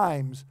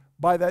 times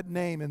by that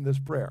name in this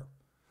prayer.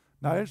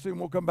 Now, interesting,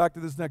 we'll come back to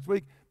this next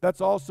week.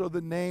 That's also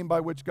the name by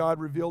which God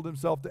revealed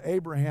himself to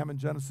Abraham in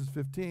Genesis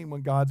 15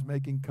 when God's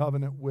making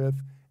covenant with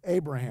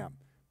Abraham.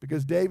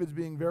 Because David's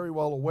being very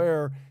well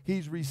aware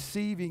he's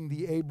receiving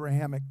the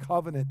Abrahamic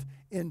covenant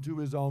into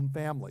his own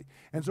family.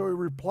 And so he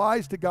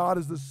replies to God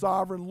as the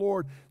sovereign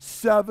Lord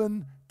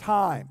 7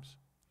 times.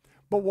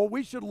 But what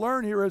we should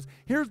learn here is,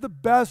 here's the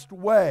best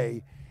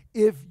way.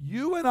 If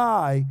you and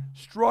I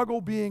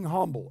struggle being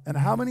humble, and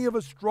how many of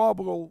us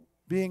struggle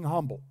being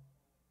humble?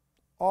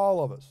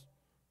 All of us.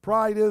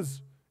 Pride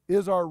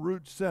is our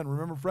root sin.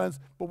 Remember, friends?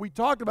 But we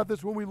talked about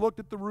this when we looked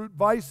at the root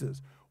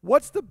vices.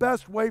 What's the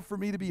best way for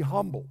me to be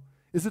humble?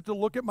 Is it to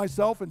look at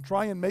myself and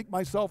try and make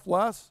myself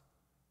less?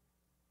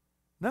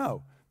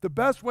 No. The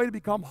best way to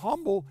become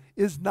humble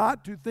is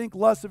not to think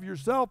less of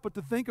yourself, but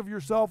to think of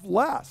yourself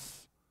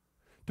less.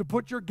 To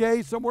put your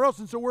gaze somewhere else.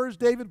 And so where is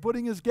David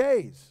putting his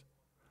gaze?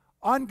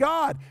 On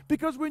God.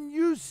 Because when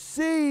you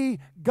see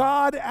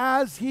God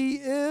as he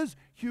is,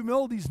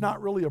 humility's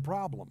not really a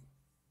problem.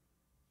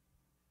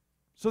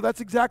 So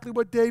that's exactly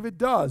what David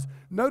does.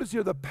 Notice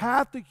here, the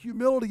path to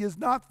humility is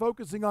not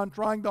focusing on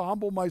trying to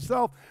humble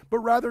myself, but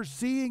rather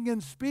seeing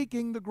and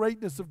speaking the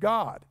greatness of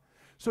God.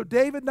 So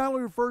David not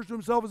only refers to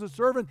himself as a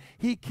servant,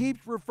 he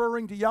keeps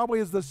referring to Yahweh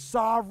as the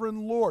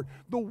sovereign Lord,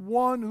 the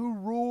one who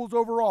rules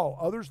over all.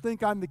 Others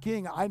think I'm the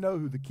king. I know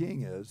who the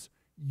king is.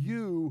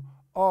 You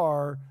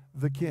are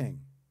the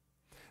king.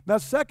 Now,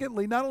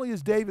 secondly, not only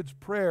is David's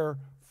prayer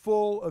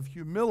full of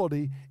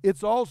humility,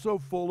 it's also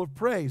full of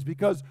praise,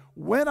 because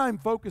when I'm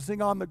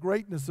focusing on the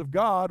greatness of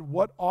God,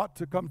 what ought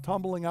to come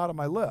tumbling out of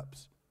my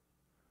lips?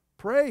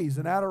 Praise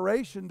and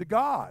adoration to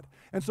God.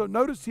 And so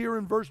notice here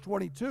in verse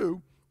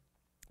 22,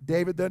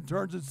 David then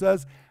turns and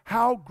says,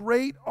 how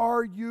great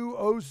are you,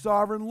 O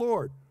sovereign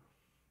Lord?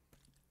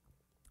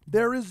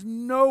 There is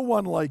no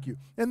one like you,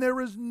 and there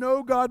is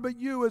no God but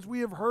you, as we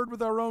have heard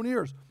with our own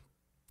ears.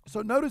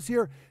 So notice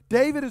here,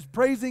 David is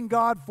praising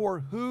God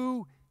for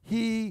who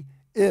he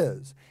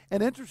is.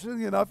 And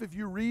interestingly enough, if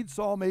you read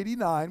Psalm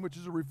 89, which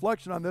is a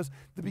reflection on this,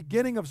 the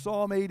beginning of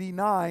Psalm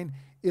 89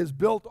 is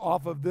built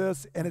off of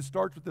this, and it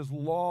starts with this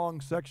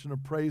long section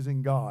of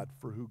praising God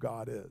for who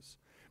God is.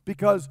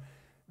 Because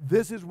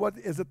this is what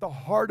is at the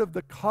heart of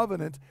the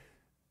covenant.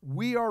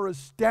 We are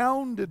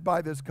astounded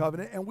by this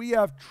covenant, and we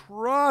have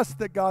trust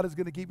that God is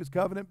going to keep his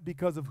covenant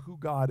because of who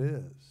God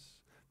is,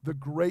 the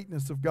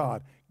greatness of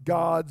God,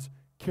 God's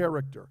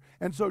character.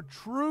 And so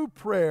true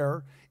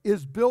prayer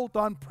is built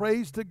on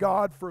praise to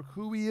God for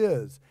who he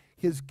is,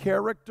 his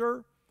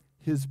character,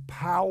 his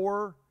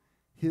power,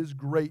 his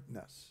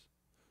greatness.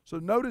 So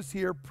notice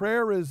here,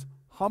 prayer is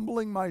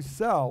humbling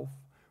myself,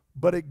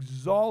 but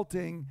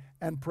exalting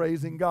and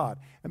praising God.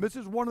 And this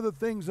is one of the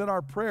things in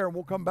our prayer, and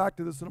we'll come back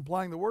to this in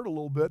applying the word a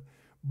little bit,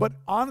 but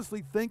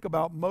honestly think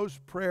about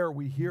most prayer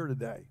we hear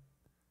today.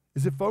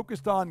 Is it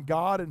focused on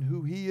God and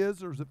who he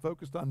is, or is it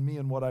focused on me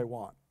and what I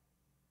want?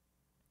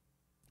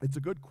 It's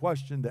a good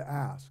question to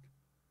ask.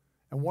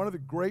 And one of the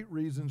great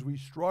reasons we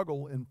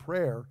struggle in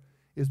prayer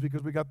is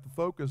because we got the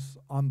focus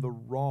on the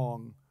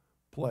wrong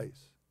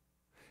place.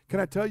 Can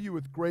I tell you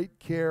with great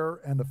care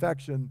and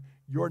affection,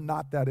 you're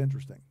not that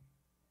interesting.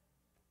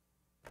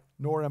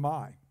 Nor am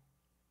I.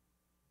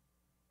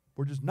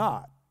 We're just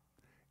not.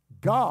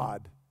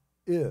 God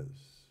is.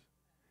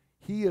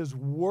 He is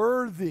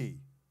worthy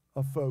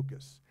of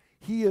focus.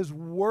 He is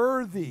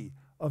worthy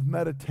of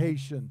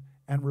meditation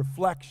and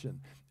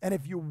reflection. And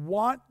if you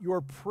want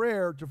your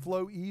prayer to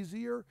flow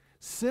easier,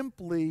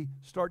 simply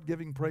start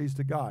giving praise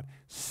to God.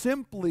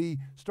 Simply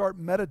start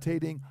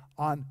meditating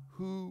on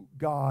who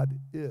God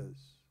is.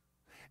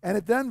 And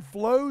it then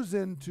flows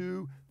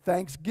into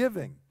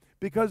thanksgiving.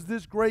 Because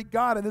this great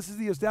God, and this is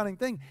the astounding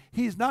thing,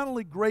 he's not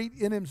only great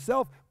in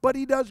himself, but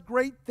he does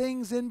great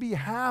things in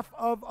behalf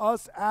of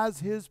us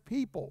as his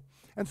people.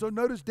 And so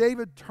notice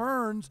David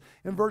turns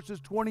in verses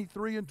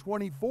 23 and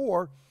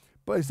 24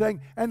 by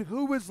saying, and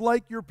who is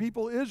like your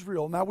people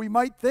Israel? Now we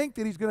might think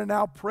that he's going to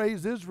now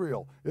praise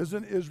Israel.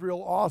 Isn't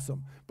Israel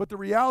awesome? But the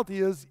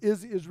reality is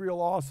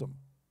Israel awesome?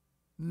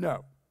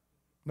 No.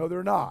 No,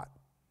 they're not.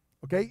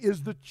 Okay,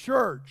 is the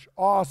church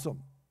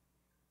awesome?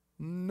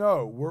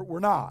 No, we're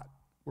not.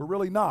 We're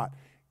really not.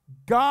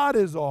 God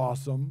is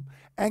awesome,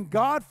 and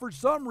God, for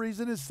some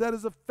reason, has set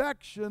his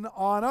affection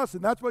on us.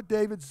 And that's what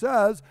David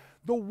says,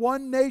 the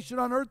one nation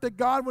on earth that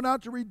God went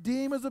out to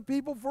redeem as a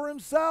people for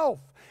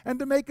himself, and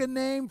to make a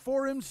name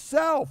for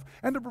himself,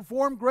 and to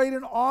perform great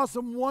and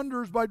awesome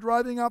wonders by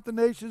driving out the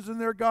nations and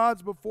their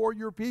gods before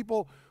your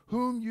people,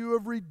 whom you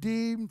have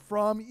redeemed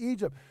from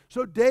Egypt.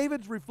 So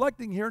David's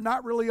reflecting here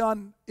not really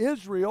on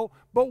Israel,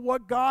 but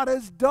what God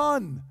has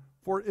done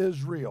for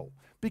Israel.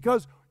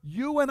 Because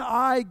you and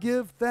I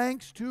give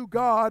thanks to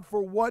God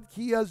for what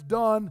he has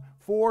done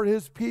for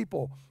his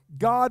people.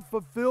 God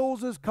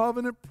fulfills his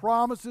covenant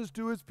promises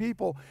to his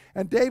people.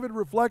 And David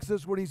reflects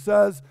this when he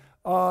says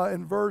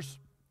in verse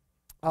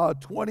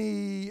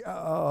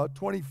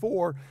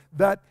 24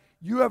 that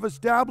you have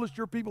established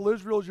your people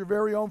Israel as your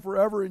very own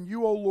forever, and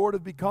you, O Lord,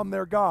 have become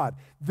their God.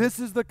 This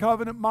is the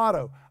covenant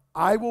motto.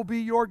 I will be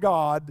your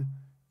God,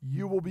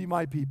 you will be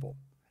my people.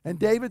 And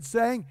David's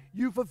saying,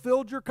 you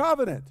fulfilled your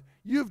covenant.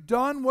 You've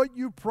done what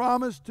you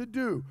promised to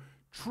do.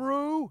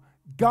 True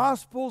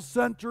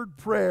gospel-centered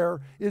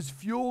prayer is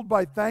fueled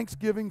by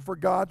thanksgiving for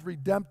God's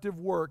redemptive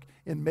work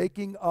in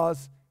making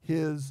us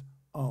his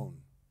own.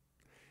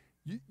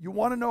 You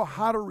want to know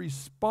how to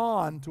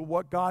respond to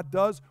what God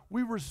does?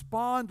 We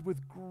respond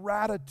with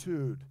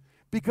gratitude,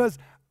 because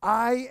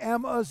I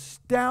am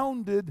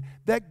astounded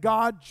that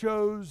God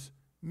chose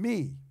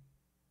me.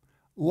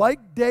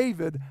 Like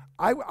David,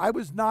 I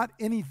was not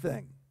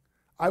anything.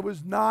 I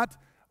was not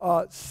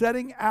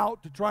setting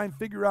out to try and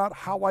figure out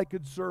how I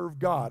could serve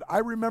God. I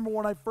remember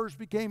when I first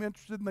became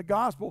interested in the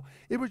gospel,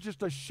 it was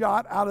just a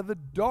shot out of the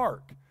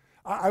dark.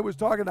 I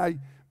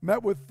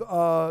met with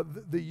the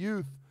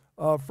youth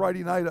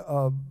Friday night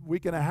a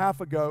week and a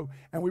half ago,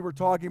 and we were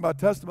talking about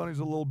testimonies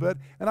a little bit,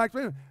 and I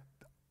explained,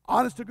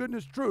 honest to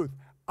goodness truth,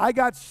 I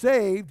got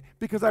saved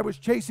because I was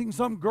chasing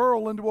some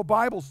girl into a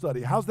Bible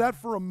study. How's that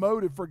for a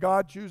motive for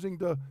God choosing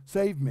to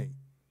save me?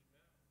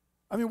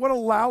 I mean, what a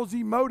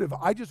lousy motive.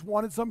 I just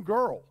wanted some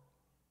girl.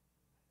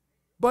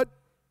 But,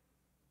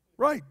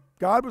 right,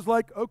 God was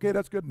like, okay,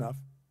 that's good enough.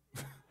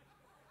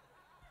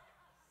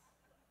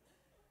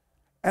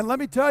 And let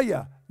me tell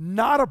you,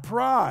 not a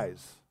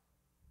prize.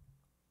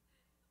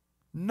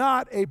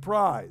 Not a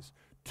prize.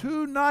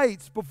 2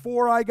 nights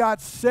before I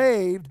got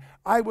saved,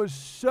 I was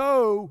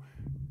so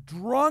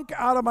drunk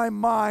out of my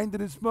mind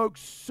and had smoked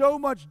so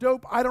much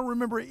dope, I don't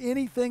remember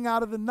anything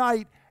out of the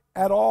night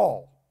at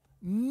all.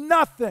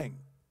 Nothing.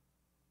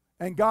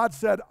 And God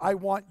said, I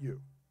want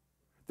you.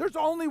 There's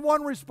only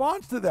one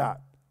response to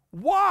that.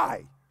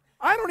 Why?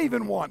 I don't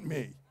even want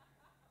me.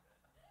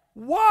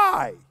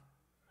 Why?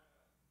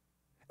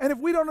 And if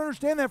we don't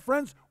understand that,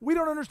 friends, we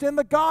don't understand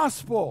the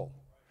gospel.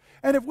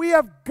 And if we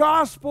have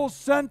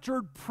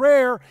gospel-centered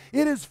prayer,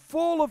 it is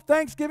full of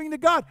thanksgiving to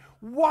God.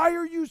 Why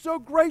are you so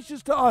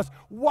gracious to us?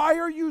 Why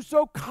are you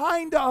so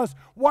kind to us?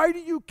 Why do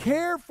you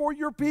care for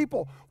your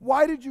people?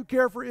 Why did you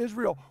care for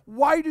Israel?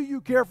 Why do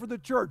you care for the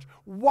church?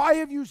 Why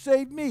have you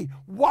saved me?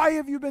 Why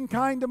have you been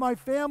kind to my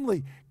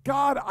family?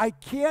 God, I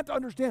can't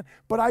understand,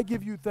 but I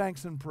give you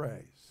thanks and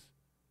praise.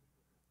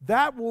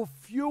 That will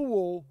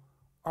fuel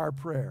our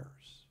prayers.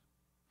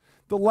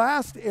 The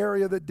last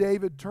area that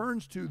David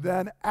turns to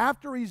then,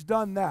 after he's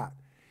done that,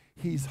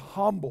 he's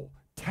humble.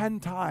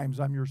 10 times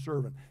I'm your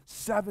servant.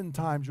 7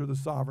 times you're the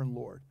sovereign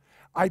Lord.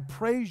 I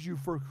praise you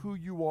for who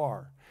you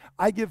are.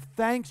 I give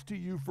thanks to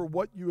you for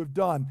what you have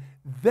done.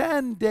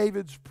 Then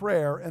David's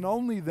prayer, and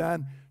only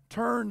then,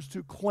 turns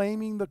to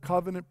claiming the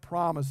covenant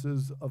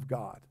promises of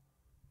God.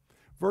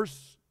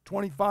 Verse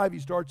 25,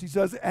 he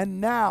says,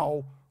 and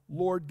now,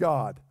 Lord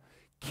God,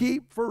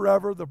 keep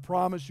forever the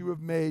promise you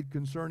have made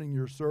concerning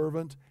your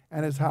servant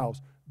and his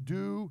house.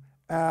 Do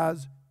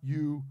as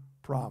you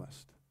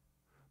promised.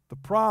 The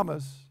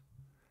promise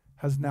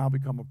has now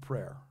become a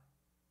prayer.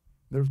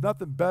 There's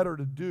nothing better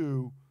to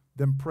do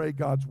than pray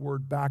God's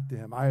word back to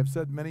him. I have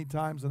said many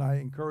times, and I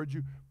encourage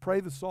you, pray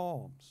the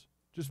Psalms.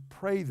 Just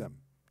pray them.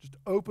 Just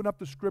open up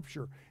the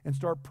scripture and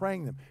start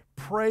praying them.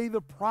 pray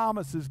the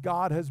promises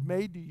God has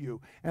made to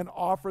you and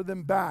offer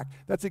them back.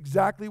 That's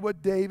exactly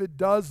what David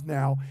does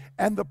now.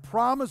 And the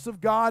promise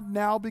of God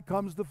now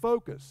becomes the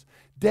focus.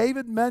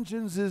 David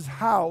mentions his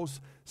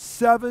house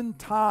 7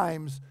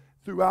 times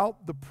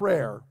throughout the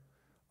prayer.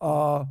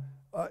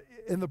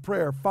 In the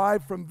prayer,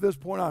 5 from this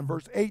point on,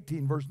 verse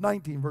 18, verse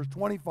 19, verse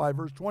 25,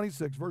 verse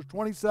 26, verse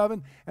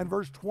 27, and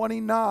verse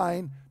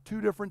 29,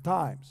 2 different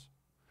times.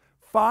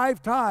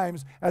 5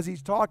 times as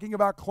he's talking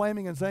about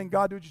claiming and saying,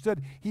 God, do what you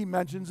said, he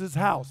mentions his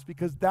house,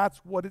 because that's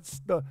what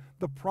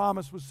the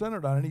promise was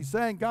centered on. And he's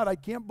saying, God, I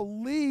can't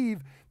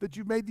believe that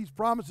you made these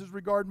promises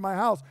regarding my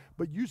house,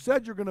 but you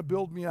said you're going to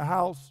build me a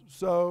house,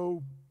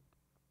 so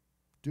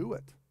do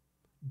it.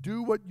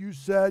 Do what you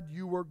said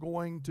you were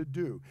going to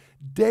do.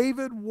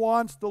 David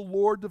wants the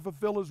Lord to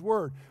fulfill his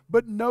word,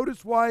 but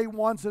notice why he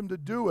wants him to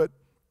do it.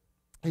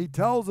 He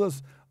tells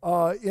us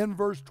in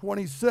verse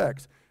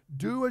 26,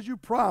 do as you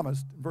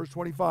promised, verse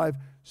 25,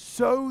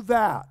 so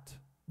that,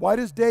 why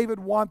does David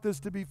want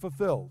this to be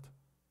fulfilled?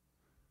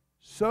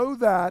 So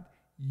that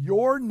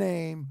your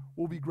name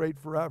will be great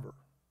forever.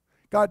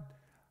 God,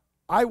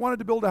 I wanted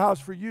to build a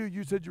house for you.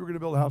 You said you were going to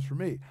build a house for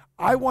me.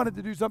 I wanted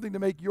to do something to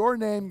make your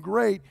name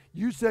great.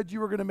 You said you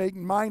were going to make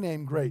my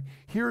name great.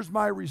 Here's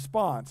my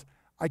response.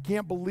 I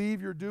can't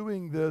believe you're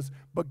doing this,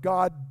 but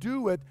God,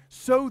 do it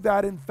so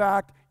that, in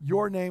fact,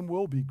 your name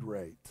will be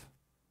great.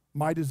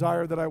 My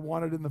desire that I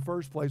wanted in the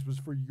first place was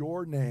for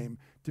your name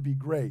to be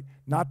great.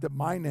 Not that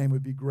my name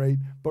would be great,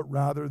 but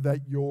rather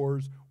that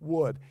yours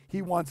would.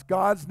 He wants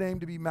God's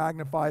name to be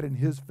magnified and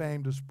his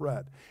fame to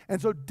spread.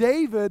 And so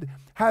David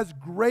has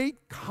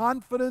great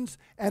confidence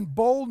and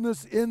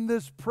boldness in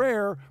this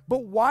prayer,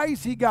 but why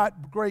has he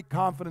got great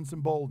confidence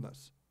and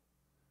boldness?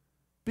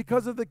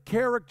 Because of the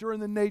character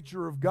and the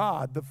nature of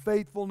God, the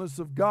faithfulness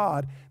of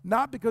God,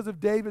 not because of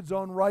David's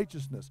own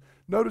righteousness.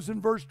 Notice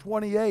in verse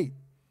 28,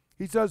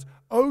 he says,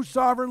 O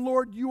sovereign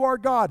Lord, you are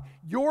God.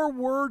 Your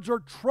words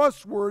are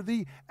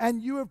trustworthy,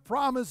 and you have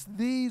promised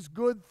these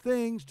good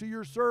things to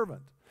your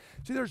servant.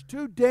 See, there's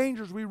 2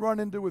 dangers we run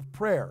into with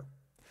prayer.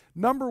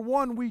 Number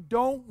 1, we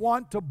don't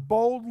want to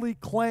boldly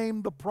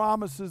claim the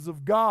promises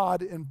of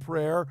God in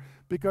prayer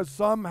because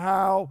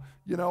somehow,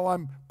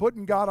 I'm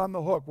putting God on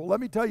the hook. Well, let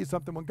me tell you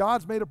something. When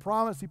God's made a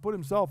promise, he put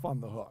himself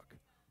on the hook.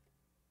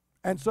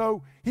 And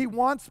so he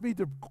wants me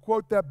to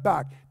quote that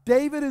back.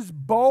 David is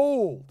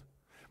bold.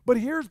 But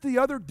here's the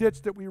other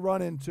ditch that we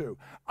run into.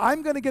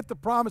 I'm going to get the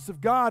promise of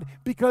God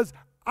because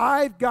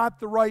I've got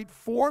the right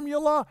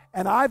formula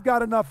and I've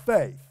got enough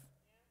faith.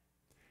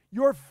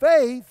 Your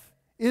faith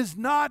is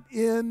not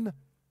in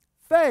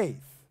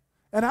faith.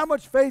 And how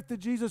much faith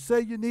did Jesus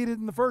say you needed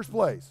in the first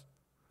place?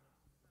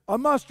 A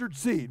mustard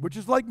seed, which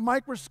is like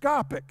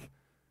microscopic.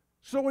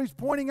 So what he's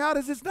pointing out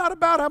is it's not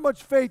about how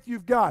much faith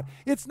you've got.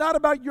 It's not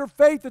about your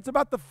faith. It's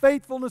about the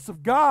faithfulness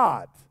of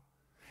God.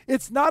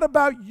 It's not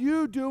about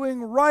you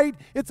doing right.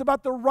 It's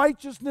about the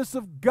righteousness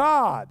of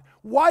God.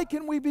 Why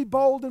can we be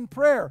bold in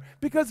prayer?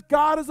 Because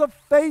God is a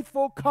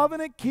faithful,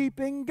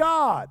 covenant-keeping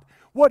God.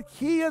 What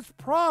he has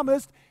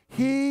promised,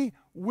 he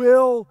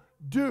will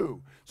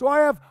do. So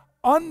I have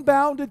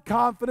unbounded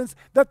confidence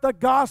that the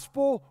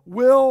gospel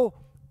will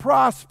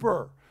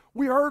prosper.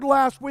 We heard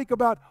last week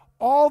about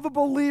all the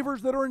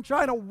believers that are in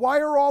China. Why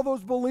are all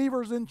those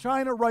believers in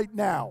China right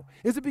now?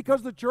 Is it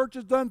because the church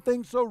has done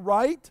things so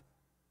right?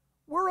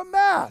 We're a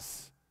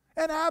mess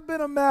and have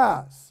been a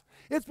mess.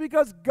 It's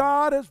because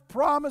God has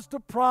promised to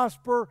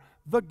prosper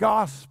the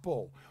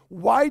gospel.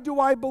 Why do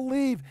I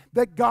believe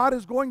that God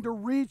is going to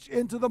reach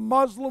into the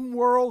Muslim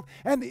world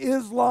and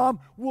Islam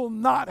will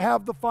not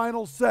have the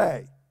final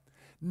say?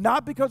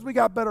 Not because we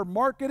got better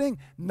marketing,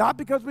 not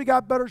because we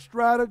got better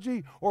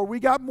strategy or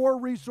we got more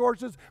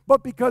resources,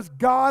 but because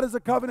God is a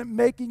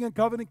covenant-making and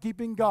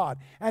covenant-keeping God.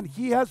 And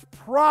he has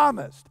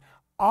promised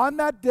on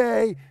that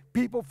day,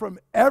 people from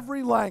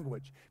every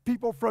language,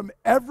 people from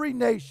every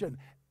nation,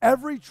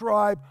 every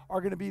tribe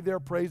are going to be there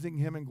praising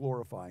him and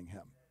glorifying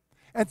him.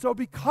 And so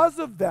because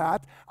of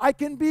that, I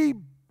can be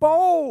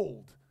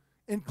bold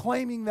in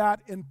claiming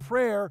that in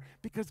prayer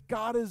because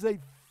God is a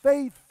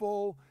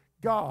faithful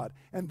God.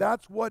 And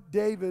that's what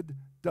David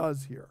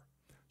does here.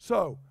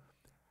 So,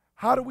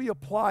 how do we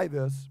apply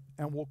this?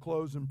 And we'll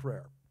close in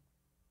prayer.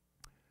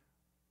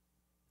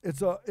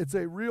 It's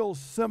a real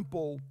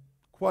simple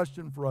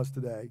question for us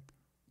today,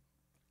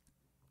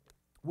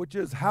 which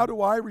is, how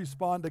do I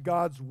respond to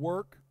God's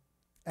work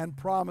and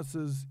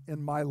promises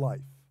in my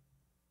life?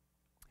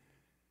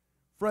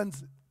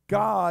 Friends,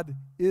 God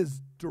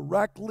is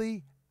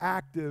directly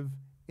active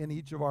in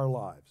each of our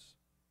lives.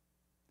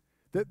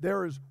 That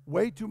there is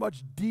way too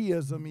much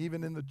deism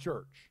even in the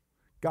church.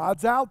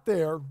 God's out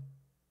there,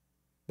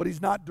 but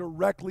he's not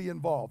directly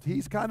involved.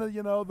 He's kind of,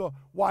 the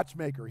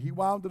watchmaker. He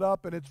wound it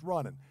up and it's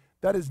running.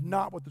 That is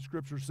not what the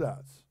scripture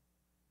says.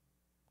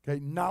 Okay,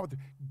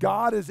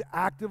 God is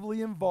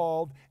actively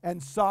involved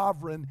and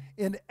sovereign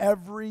in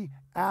every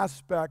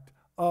aspect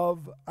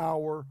of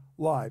our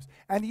lives.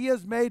 And he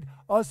has made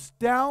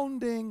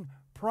astounding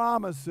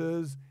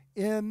promises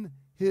in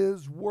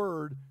his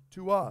word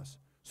to us.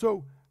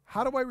 So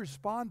how do I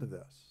respond to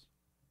this?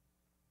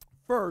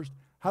 first,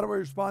 how do I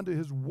respond to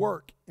his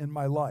work in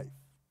my life?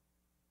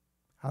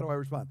 How do I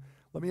respond?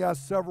 Let me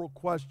ask several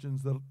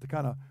questions to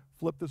kind of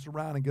flip this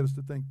around and get us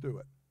to think through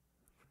it.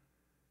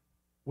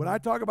 When I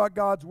talk about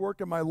God's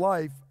work in my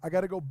life, I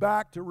got to go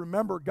back to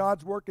remember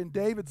God's work in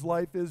David's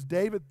life is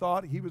David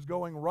thought he was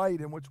going right,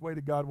 and which way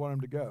did God want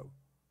him to go?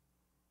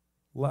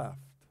 Left.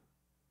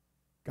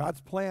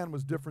 God's plan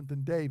was different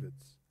than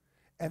David's.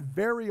 And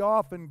very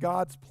often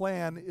God's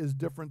plan is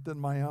different than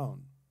my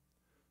own.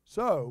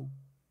 So,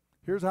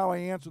 here's how I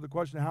answer the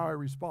question, how I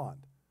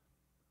respond.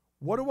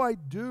 What do I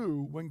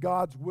do when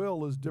God's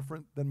will is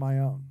different than my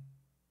own?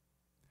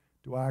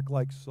 Do I act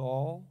like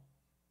Saul?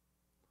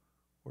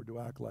 Or do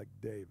I act like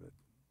David?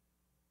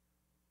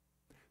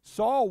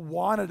 Saul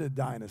wanted a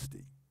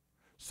dynasty.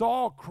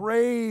 Saul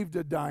craved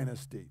a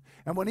dynasty.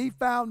 And when he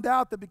found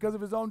out that because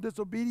of his own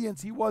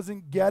disobedience he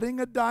wasn't getting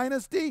a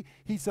dynasty,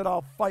 he said,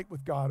 I'll fight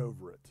with God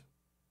over it.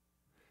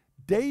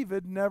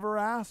 David never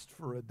asked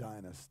for a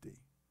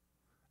dynasty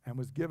and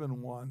was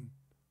given one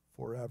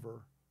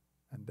forever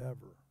and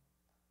ever.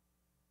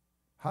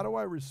 How do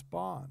I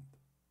respond?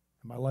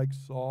 Am I like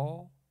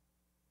Saul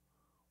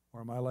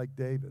or am I like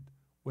David?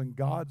 When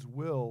God's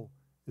will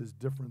is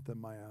different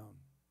than my own.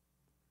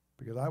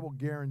 Because I will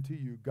guarantee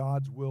you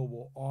God's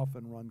will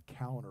often run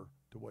counter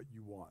to what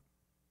you want.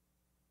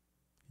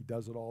 He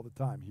does it all the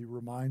time. He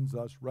reminds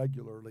us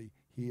regularly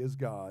he is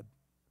God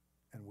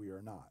and we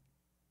are not.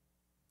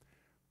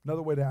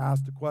 Another way to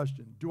ask the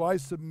question, do I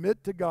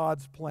submit to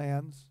God's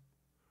plans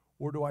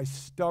or do I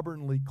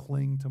stubbornly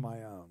cling to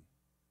my own?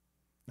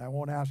 Now, I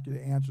won't ask you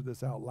to answer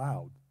this out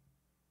loud,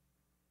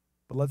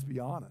 but let's be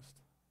honest.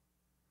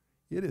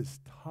 It is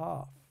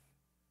tough.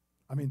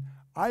 I mean,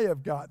 I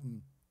have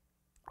gotten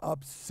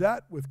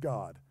upset with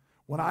God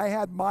when I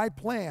had my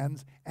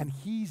plans and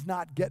he's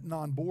not getting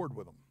on board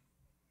with them.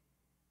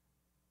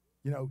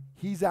 You know,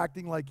 he's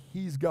acting like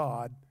he's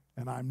God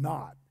and I'm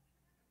not.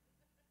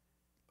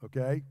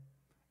 Okay?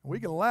 And we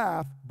can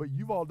laugh, but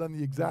you've all done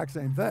the exact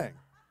same thing.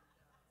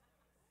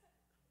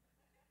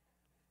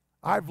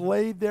 I've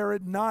laid there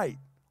at night.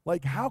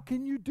 Like, how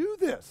can you do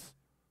this?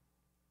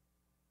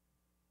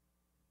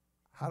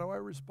 How do I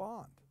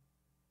respond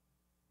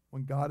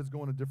when God is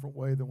going a different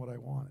way than what I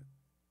wanted?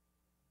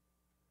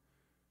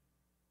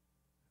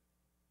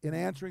 In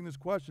answering this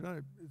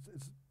question,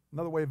 it's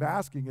another way of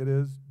asking it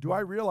is, do I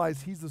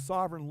realize he's the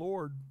sovereign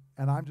Lord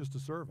and I'm just a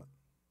servant?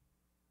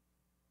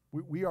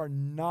 We are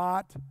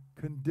not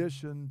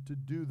conditioned to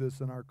do this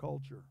in our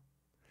culture.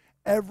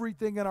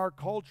 Everything in our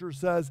culture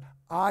says,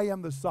 I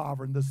am the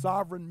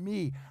sovereign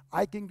me.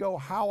 I can go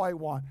how I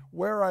want,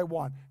 where I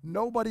want.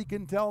 Nobody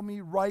can tell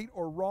me right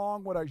or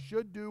wrong, what I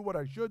should do, what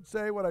I should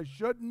say, what I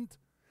shouldn't.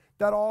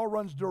 That all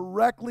runs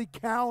directly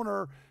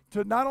counter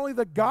to not only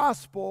the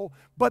gospel,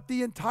 but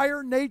the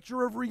entire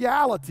nature of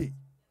reality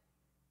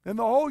and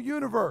the whole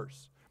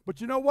universe. But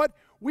you know what?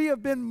 We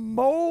have been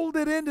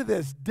molded into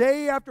this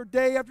day after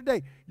day after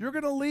day. You're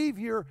going to leave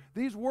here,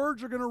 these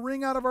words are going to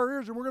ring out of our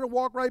ears, and we're going to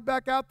walk right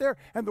back out there,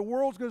 and the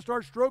world's going to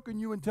start stroking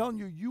you and telling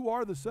you, you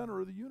are the center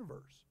of the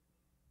universe.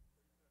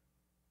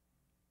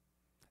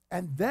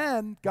 And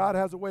then God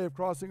has a way of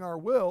crossing our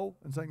will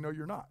and saying, no,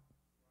 you're not.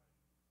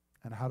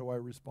 And how do I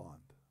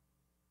respond?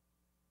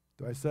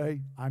 Do I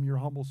say, I'm your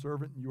humble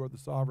servant and you are the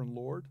sovereign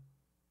Lord?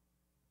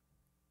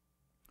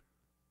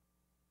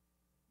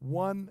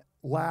 One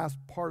last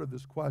part of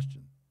this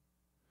question.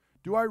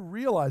 Do I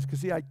realize,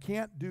 because see, I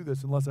can't do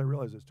this unless I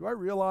realize this. Do I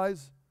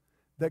realize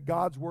that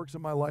God's works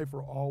in my life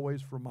are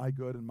always for my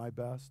good and my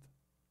best?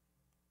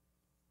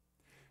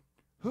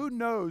 Who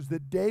knows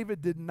that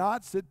David did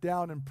not sit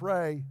down and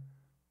pray,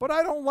 but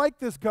I don't like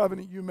this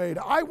covenant you made.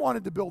 I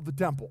wanted to build the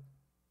temple.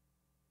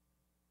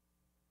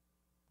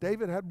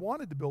 David had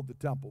wanted to build the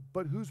temple,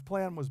 but whose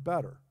plan was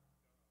better?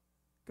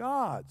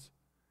 God's.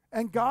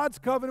 And God's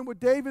covenant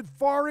with David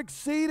far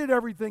exceeded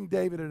everything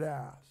David had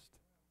asked.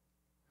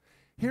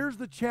 Here's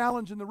the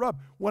challenge and the rub.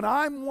 When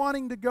I'm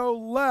wanting to go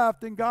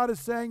left and God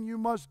is saying you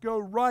must go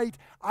right,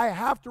 I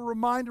have to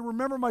remind and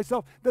remember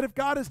myself that if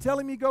God is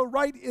telling me go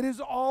right, it is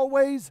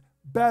always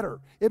better.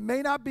 It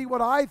may not be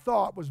what I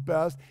thought was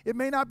best. It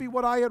may not be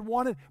what I had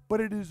wanted, but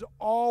it is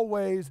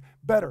always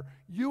better.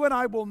 You and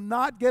I will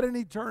not get an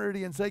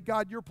eternity and say,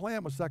 God, your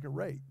plan was second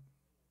rate.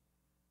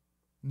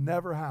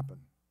 Never happen.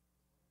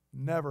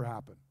 Never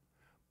happen.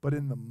 But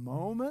in the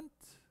moment,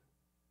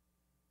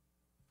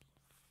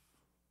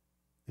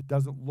 it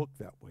doesn't look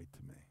that way to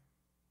me.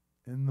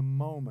 In the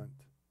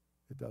moment,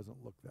 it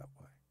doesn't look that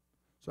way.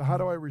 So how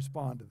do I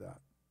respond to that?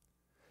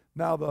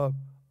 Now, the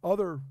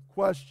other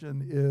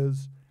question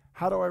is,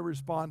 how do I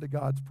respond to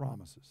God's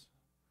promises?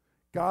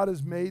 God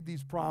has made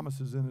these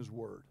promises in his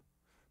word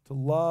to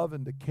love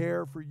and to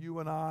care for you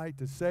and I,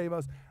 to save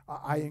us.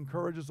 I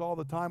encourage us all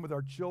the time with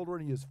our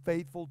children. He is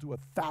faithful to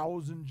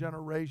 1,000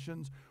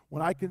 generations.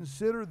 When I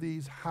consider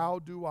these, how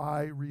do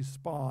I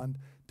respond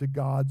to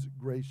God's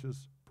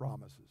gracious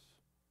promises?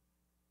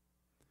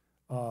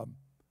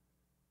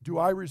 Do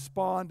I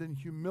respond in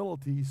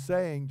humility,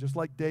 saying, just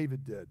like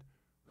David did,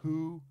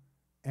 who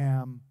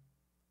am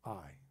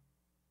I?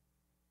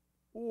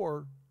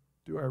 Or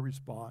Do I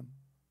respond?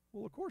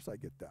 Well, of course I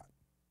get that.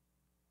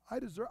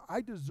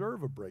 I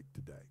deserve a break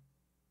today.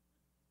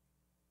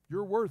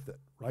 You're worth it,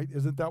 right?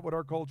 Isn't that what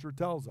our culture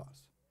tells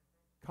us?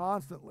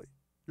 Constantly.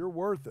 You're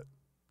worth it.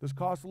 This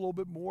costs a little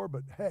bit more,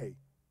 but hey.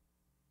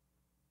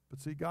 But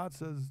see, God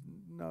says,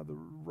 no, the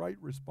right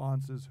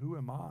response is, who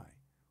am I?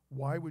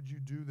 Why would you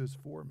do this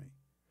for me?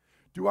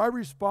 Do I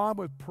respond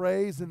with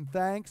praise and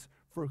thanks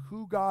for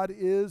who God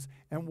is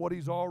and what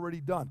he's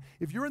already done?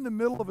 If you're in the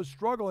middle of a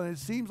struggle and it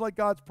seems like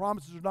God's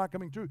promises are not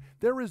coming true,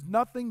 there is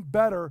nothing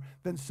better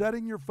than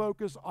setting your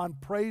focus on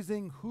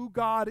praising who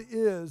God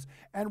is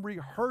and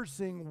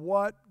rehearsing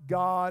what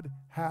God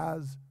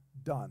has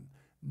done.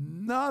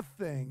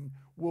 Nothing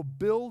will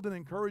build and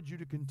encourage you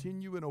to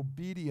continue in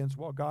obedience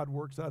while God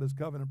works out his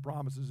covenant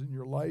promises in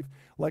your life,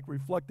 like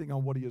reflecting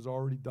on what he has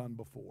already done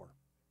before.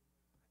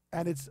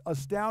 And it's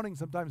astounding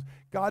sometimes.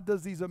 God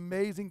does these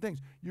amazing things.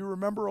 You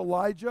remember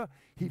Elijah?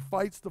 He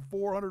fights the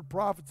 400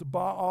 prophets of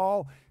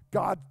Baal.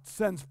 God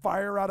sends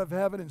fire out of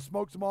heaven and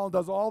smokes them all and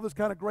does all this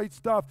kind of great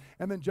stuff.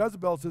 And then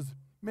Jezebel says,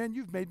 man,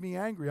 you've made me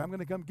angry. I'm going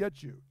to come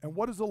get you. And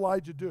what does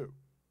Elijah do?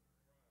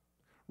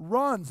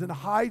 Runs and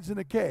hides in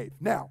a cave.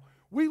 Now,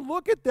 we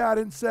look at that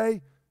and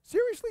say,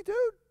 seriously, dude?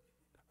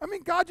 I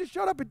mean, God just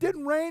showed up. It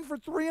didn't rain for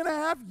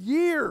 3.5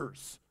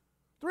 years.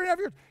 3.5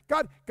 years.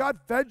 God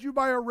fed you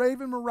by a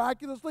raven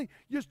miraculously.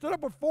 You stood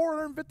up with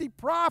 450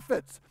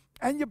 prophets,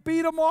 and you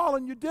beat them all,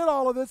 and you did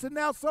all of this, and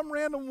now some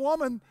random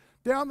woman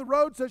down the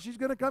road says she's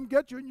going to come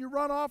get you, and you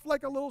run off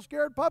like a little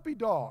scared puppy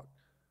dog.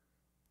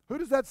 Who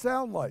does that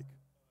sound like?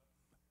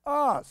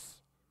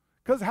 Us.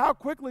 Because how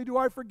quickly do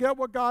I forget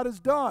what God has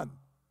done?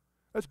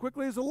 As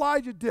quickly as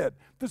Elijah did.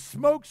 The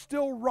smoke's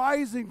still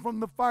rising from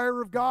the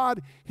fire of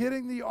God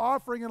hitting the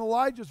offering, and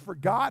Elijah's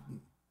forgotten.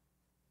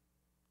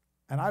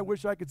 And I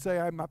wish I could say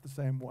I'm not the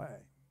same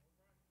way.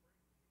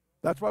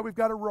 That's why we've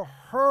got to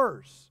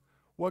rehearse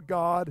what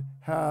God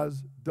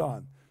has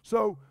done.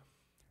 So,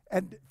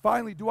 and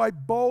finally, do I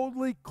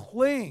boldly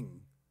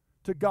cling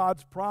to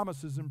God's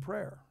promises in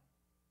prayer?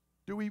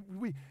 Do we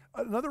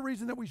another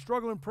reason that we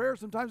struggle in prayer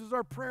sometimes is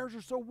our prayers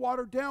are so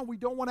watered down. We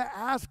don't want to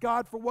ask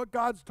God for what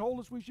God's told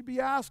us we should be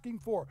asking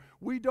for.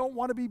 We don't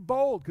want to be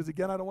bold because,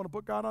 again, I don't want to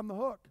put God on the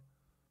hook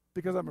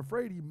because I'm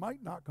afraid he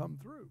might not come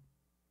through.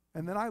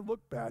 And then I look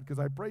bad because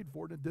I prayed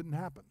for it and it didn't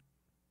happen.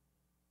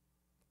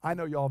 I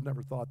know y'all have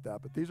never thought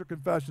that, but these are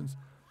confessions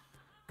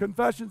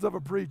of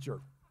a preacher,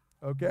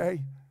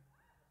 okay?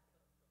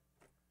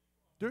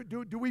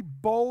 Do we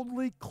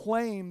boldly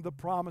claim the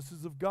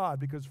promises of God?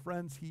 Because,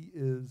 friends, he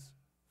is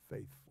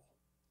faithful.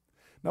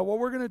 Now, what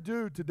we're going to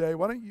do today, I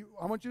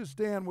want you to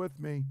stand with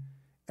me,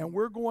 and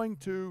we're going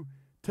to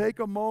take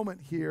a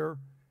moment here,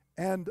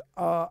 and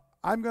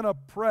I'm going to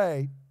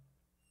pray.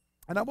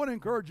 And I want to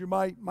encourage you,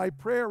 my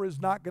prayer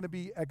is not going to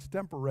be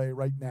extempore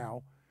right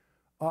now.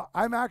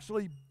 I'm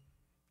actually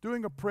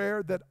doing a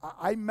prayer that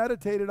I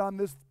meditated on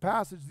this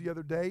passage the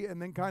other day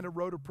and then kind of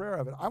wrote a prayer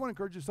of it. I want to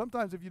encourage you,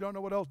 sometimes if you don't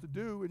know what else to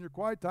do in your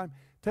quiet time,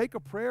 take a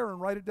prayer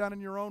and write it down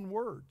in your own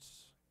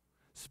words.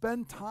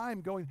 Spend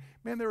time going,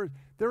 man,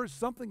 there is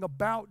something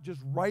about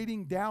just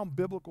writing down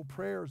biblical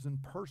prayers and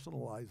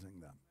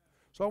personalizing them.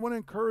 So I want to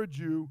encourage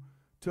you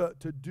to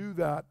do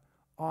that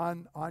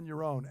on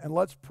your own. And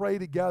let's pray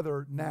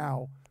together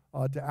now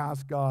to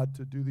ask God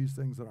to do these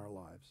things in our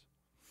lives.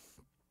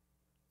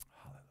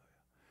 Hallelujah.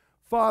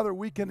 Father,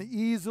 we can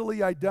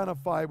easily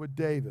identify with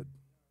David.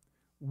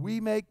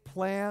 We make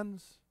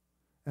plans,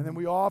 and then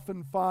we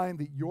often find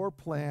that your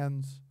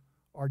plans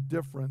are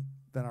different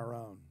than our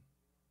own.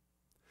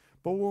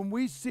 But when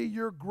we see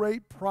your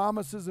great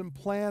promises and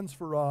plans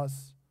for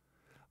us,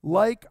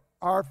 like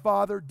our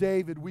father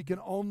David, we can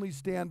only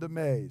stand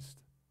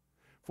amazed.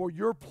 For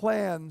your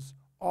plans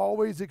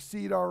always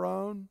exceed our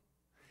own,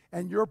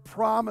 and your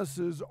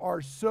promises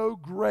are so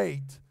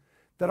great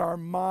that our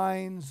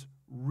minds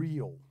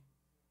reel.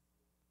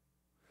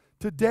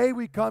 Today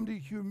we come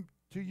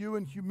to you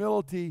in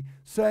humility,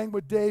 saying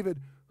with David,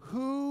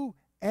 who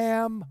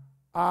am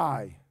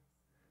I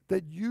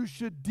that you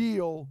should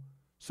deal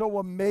so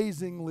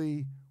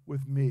amazingly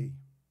with me?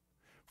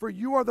 For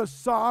you are the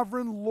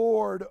sovereign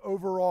Lord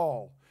over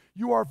all.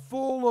 You are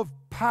full of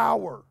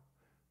power,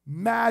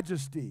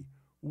 majesty,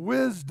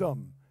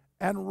 wisdom,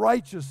 and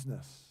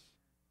righteousness.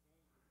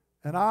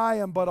 And I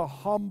am but a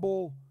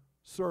humble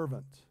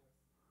servant,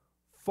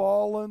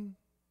 fallen,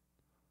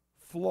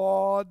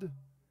 flawed,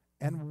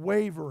 and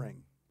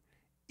wavering,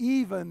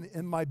 even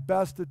in my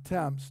best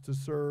attempts to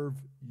serve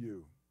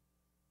you.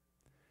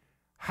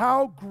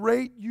 How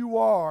great you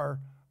are,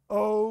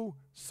 O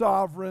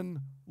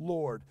sovereign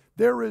Lord.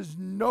 There is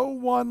no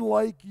one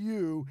like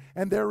you,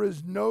 and there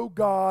is no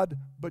God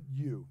but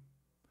you.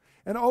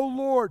 And, O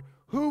Lord,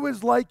 who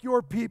is like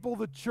your people,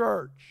 the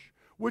church,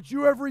 which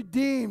you have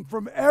redeemed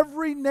from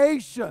every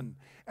nation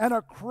and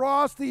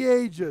across the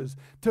ages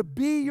to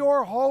be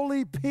your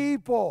holy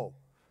people,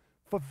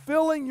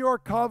 fulfilling your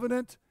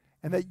covenant,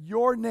 and that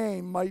your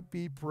name might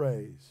be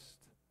praised.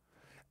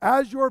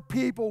 As your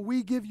people,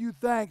 we give you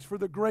thanks for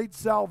the great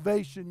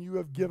salvation you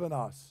have given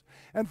us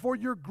and for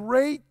your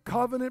great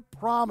covenant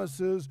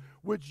promises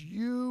which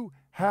you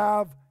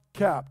have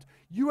kept.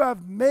 You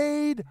have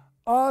made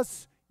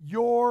us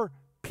your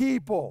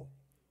people,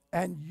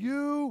 and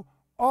you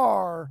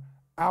are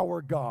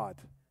our God.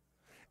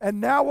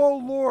 And now, O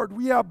Lord,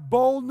 we have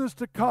boldness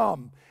to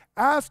come,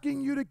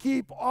 asking you to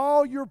keep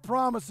all your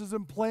promises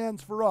and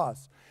plans for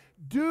us.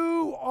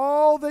 Do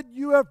all that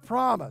you have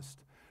promised.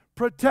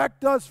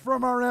 Protect us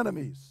from our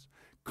enemies.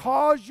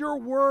 Cause your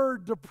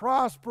word to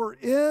prosper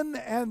in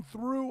and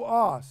through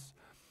us.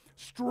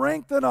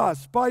 Strengthen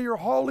us by your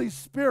Holy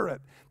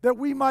Spirit, that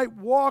we might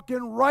walk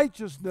in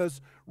righteousness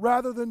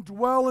rather than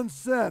dwell in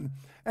sin.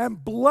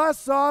 And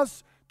bless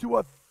us to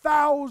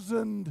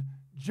 1,000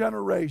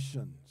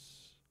 generations.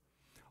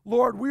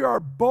 Lord, we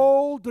are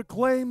bold to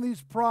claim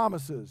these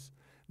promises,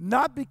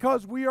 not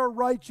because we are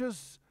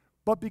righteous,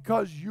 but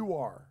because you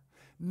are.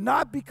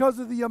 Not because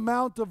of the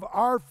amount of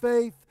our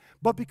faith,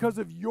 but because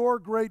of your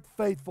great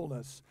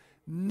faithfulness.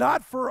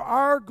 Not for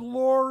our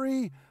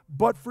glory,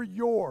 but for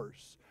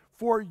yours.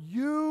 For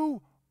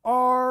you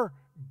are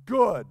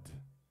good,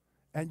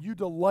 and you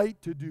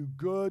delight to do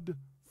good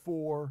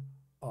for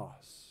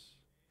us.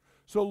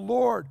 So,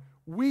 Lord,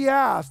 we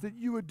ask that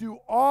you would do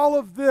all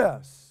of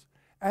this,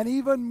 and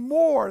even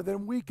more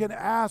than we can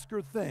ask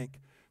or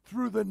think,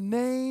 through the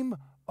name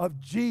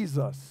of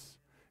Jesus,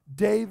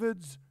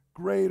 David's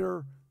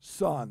greater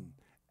Son.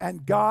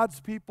 And God's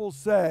people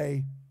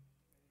say,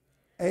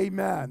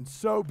 amen.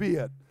 So be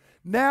it.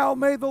 Now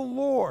may the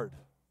Lord,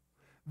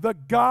 the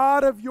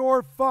God of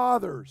your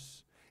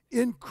fathers,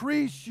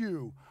 increase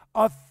you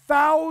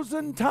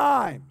 1,000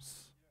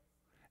 times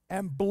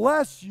and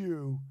bless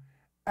you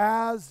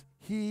as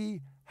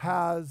he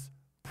has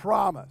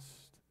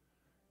promised.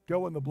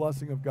 Go in the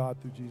blessing of God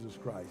through Jesus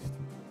Christ.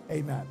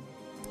 Amen.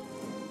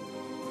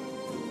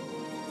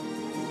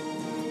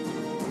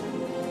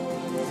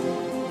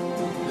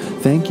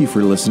 Thank you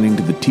for listening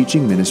to the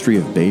teaching ministry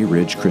of Bay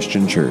Ridge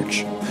Christian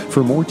Church.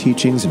 For more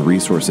teachings and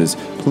resources,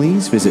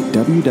 please visit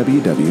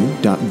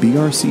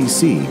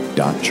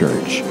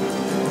www.brcc.church.